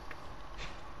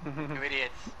 You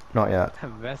idiots. Not yet.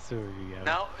 That's where you go.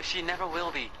 No, she never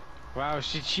will be. Wow,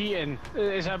 she's cheating.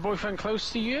 Is her boyfriend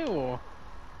close to you or?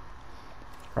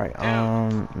 Right,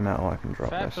 metal, I can drop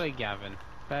Fair this. play, Gavin.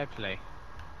 Fair play.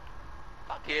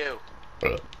 Fuck you.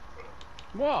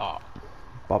 What?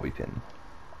 Bobby pin.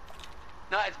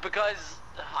 No, it's because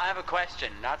I have a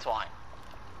question, that's why.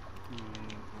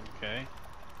 Okay.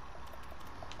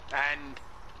 And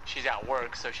she's at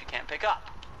work, so she can't pick up.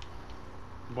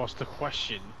 What's the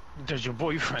question? Does your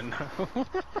boyfriend know?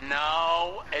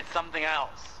 No, it's something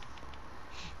else.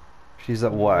 She's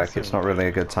at work, it's not really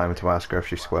a good time to ask her if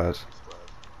she squares.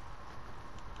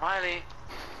 Riley,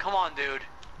 come on, dude.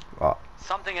 What?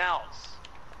 Something else.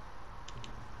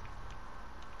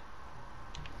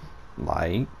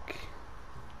 Like?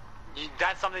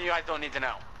 That's something you guys don't need to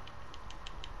know.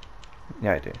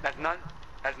 Yeah, I do. That's none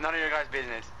of your guys'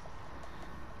 business.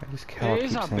 I just can't It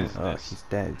is keep our saying, oh, business. he's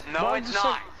dead. No, Why it's does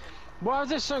not. What if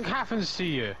this something happens to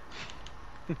you?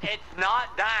 It's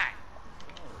not that.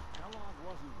 So, kellogg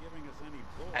wasn't giving us any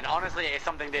bull. And honestly, if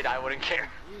something did, I wouldn't care. Is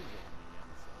on the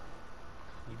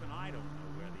inside. Even I don't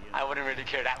know where the I wouldn't really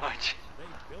care that much. They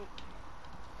built me.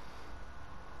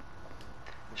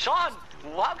 Sean,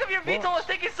 how come your veto is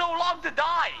taking so long to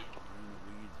die?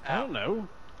 I don't know.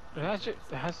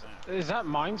 Is that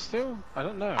mine still? I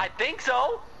don't know. I think so.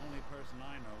 Only person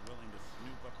I know willing to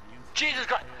snoop up the inside. Jesus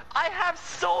Christ, I have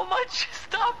so much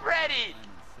stuff ready.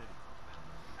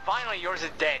 Finally, yours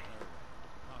is dead.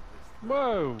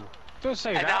 Whoa! Don't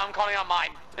say And now that. I'm calling on mine.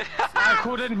 I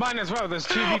called in mine as well. There's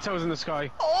 2 vetoes in the sky.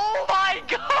 Oh my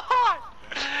God!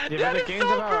 Yeah, That but the is game's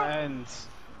so about cool. ends.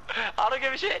 I don't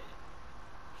give a shit.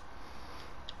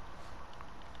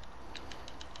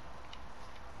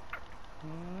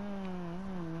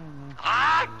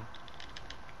 Ah!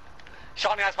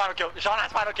 Sean has final kill. Sean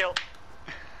has final kill.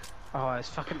 Oh, it's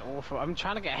fucking awful. I'm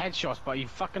trying to get headshots, but you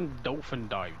fucking dolphin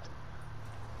dived.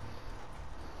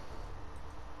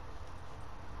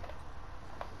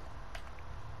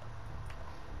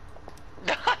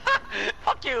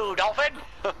 Fuck you, dolphin.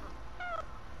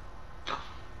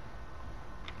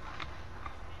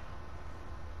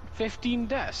 15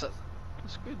 deaths.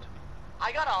 That's good.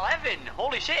 I got 11.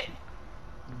 Holy shit.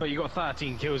 But you got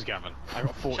 13 kills, Gavin. I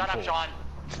got 44. Shut up, Sean.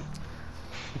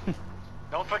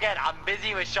 Don't forget, I'm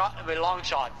busy with long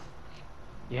shots.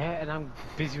 Yeah, and I'm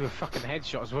busy with fucking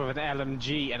headshots with an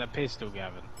LMG and a pistol,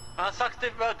 Gavin. Sucks.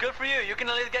 Good for you. You can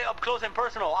at least get up close and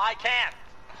personal. I can't.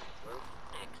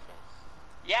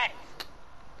 Yes.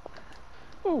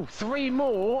 Ooh, 3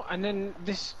 more, and then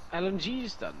this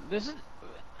LMG's done.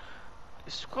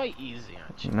 It's quite easy,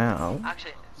 actually. Now,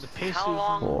 Actually, The how pistols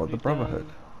long? for the Brotherhood.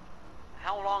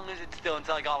 How long is it still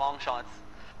until I got long shots?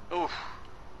 Oof.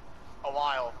 A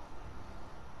while.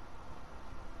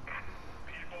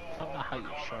 I don't know how you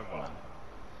struggle.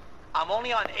 I'm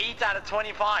only on 8 out of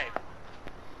 25.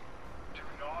 Do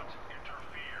not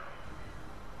interfere.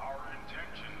 Our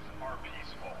intentions are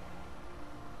peaceful.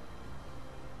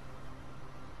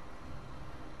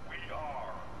 We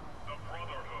are the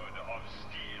Brotherhood of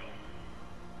Steel.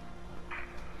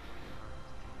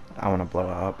 I want to blow it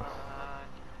up.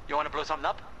 You want to blow something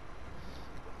up?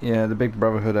 Yeah, the big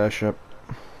Brotherhood airship.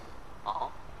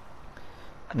 Uh-oh.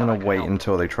 I'm gonna wait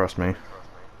until they trust me.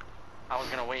 I was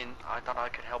gonna wait. I thought I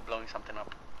could help blowing something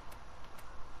up.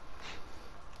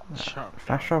 Sure.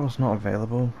 Fast travel's not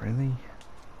available, really. Anything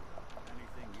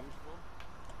useful?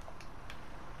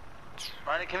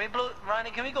 Riley,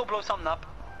 can we go blow something up?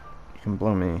 You can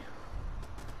blow me.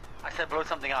 I said blow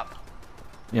something up.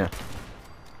 Yeah.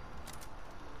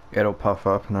 It'll puff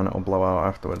up and then it'll blow out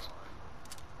afterwards.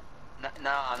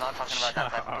 No, I'm not talking about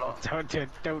that type of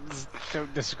blow.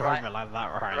 Don't describe it like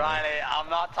that, Riley. Riley, I'm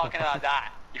not talking about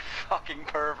that. You fucking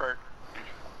pervert.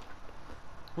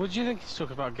 What do you think he's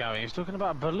talking about, Gary? He's talking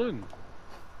about a balloon.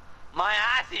 My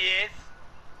ass he is.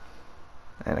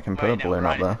 And I can put a no, balloon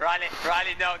up Riley, there.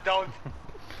 Riley, no, don't.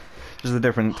 Just a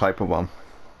different type of one.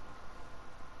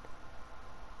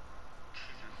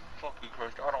 Fucking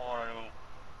Christ, I don't want to know.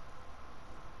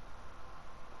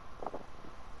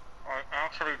 I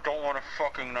actually don't want to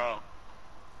fucking know.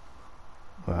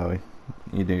 Well,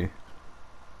 you do.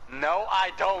 No,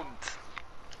 I don't.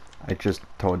 I just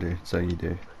told you, so you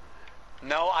do.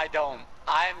 No, I don't.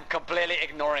 I'm completely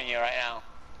ignoring you right now.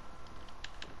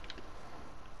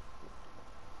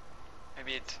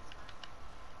 Maybe it's...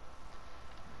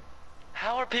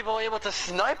 How are people able to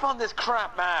snipe on this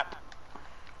crap map?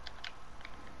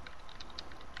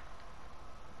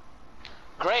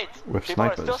 Great. With People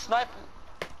are snipers. still sniping.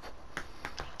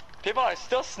 People are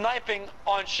still sniping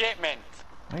on shipment.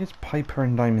 Why is Piper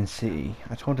in Diamond City?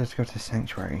 I told her to go to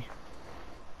Sanctuary.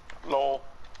 Lol.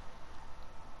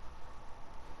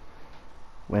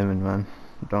 Women, man.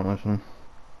 Don't listen.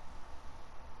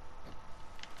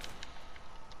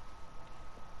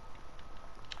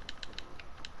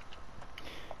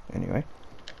 Anyway.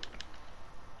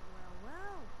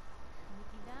 Well,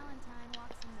 Nikki Valentine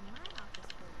walks into my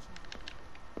office for a change.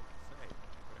 Say,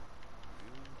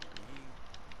 you, me,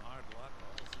 hard luck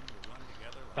all seem to run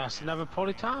together like That's ants another and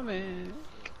polytomic. You,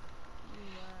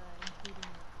 including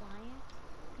your client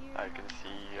here I in can Love and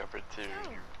see Money? over to So,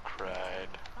 you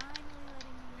cried. finally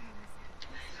letting me in on a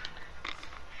secret case of yours.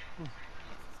 What's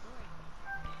the story?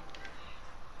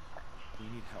 We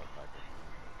need help, Piper.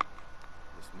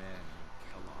 This man named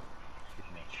Kellogg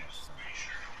kidnapped my son.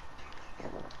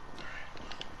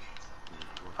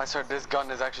 I swear this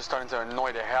gun is actually starting to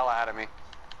annoy the hell out of me.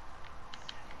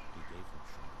 He gave him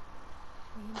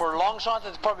Sean. For long shots,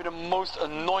 it's probably the most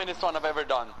annoyingest one I've ever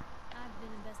done. I've been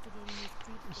investigating these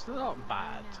creeps. It's not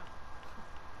bad.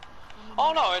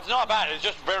 Oh no, it's not bad. It's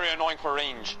just very annoying for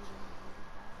range.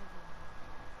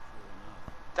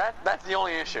 That's the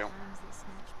only issue.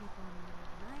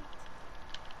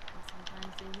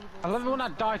 I love it when I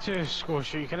die to a score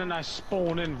shoot and then I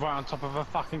spawn in right on top of a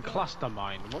fucking cluster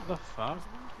mine. What the fuck? where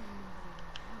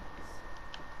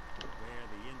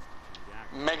the Institute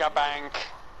actually Mega Bank.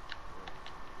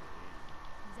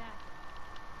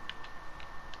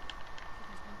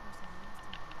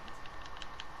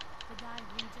 The guy who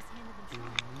just handed them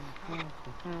Sean.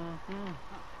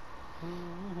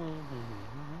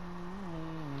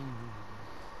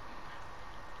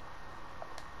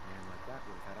 Man like that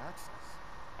would have had access,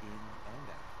 in and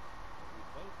out. We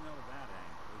both know that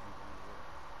angle isn't going to work.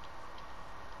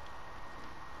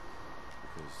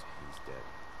 Because he's dead.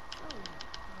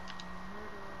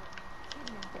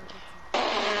 Kidnapper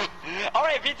gets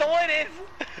Alright, pizza, what it is?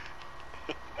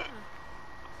 be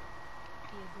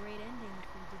a great ending if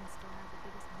we didn't still have the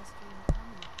biggest mystery in the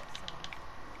comic to solve.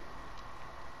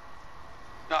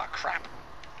 Oh crap.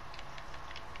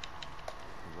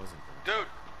 He wasn't going to. Dude,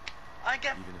 I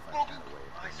get Even if I fucked. had a way of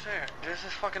I bringing swear, him this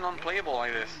is fucking unplayable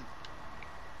like this.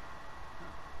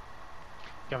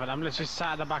 Gavin, I'm literally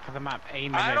sat at the back of the map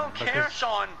aiming I in don't care, because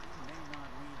Sean. You may not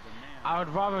read the man. I would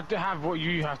rather have what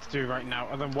you have to do right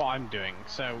now than what I'm doing.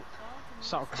 So,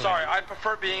 stop clear. Sorry, I'd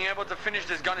prefer being able to finish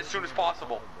this gun as soon as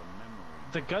possible.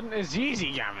 The gun is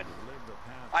easy, Gavin.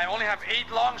 I only have 8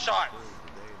 long shots.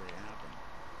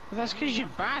 But that's because you're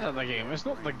bad at the game. It's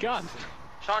not the gun.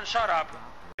 Sean, shut up.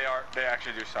 They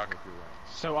actually do suck.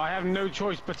 So I have no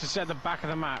choice but to sit at the back of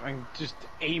the map and just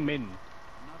aim in. Enough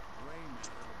gray matter to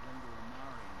bring to a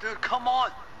Marion. Dude, come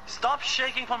on. Stop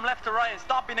shaking from left to right and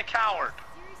stop being a coward.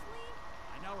 Seriously?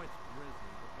 I know it's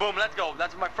grisly, Boom, let's go.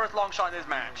 That's my first long shot in this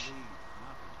match.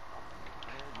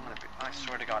 nothing. I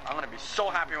swear to God, I'm gonna be so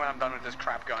happy when I'm done with this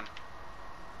crap gun.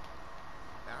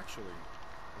 Actually, I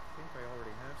think I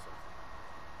already have something.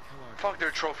 Kellogg Fuck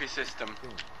their trophy system.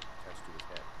 thing attached to his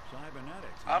head.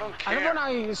 Cybernetics. I don't And then when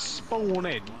care. I spawn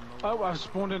in, oh, I've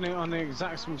spawned in it on the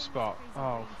exact same spot.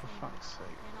 Oh, for fuck's sake.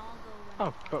 And I'll go when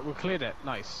Oh, but we cleared it.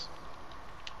 Nice.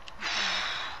 I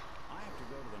have to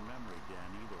go to the memory den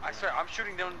either I way. swear, I'm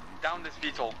shooting down this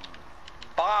beetle. I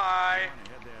Bye. want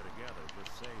to head there together,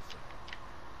 just say so.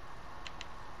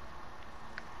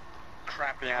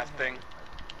 Crappy ass thing.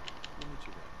 We'll meet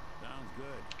you there. Sounds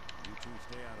good. You two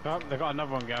stay out of Oh, trouble. they got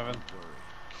another one, Gavin. Don't worry.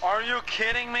 Are you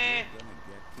kidding me? We're gonna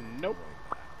get the Nope. boy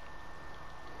back.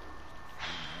 Just a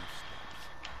few more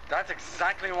steps. That's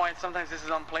exactly why sometimes this is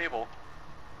unplayable.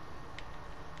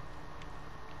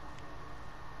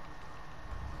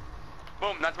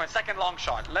 Boom, that's my second long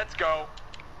shot. Let's go.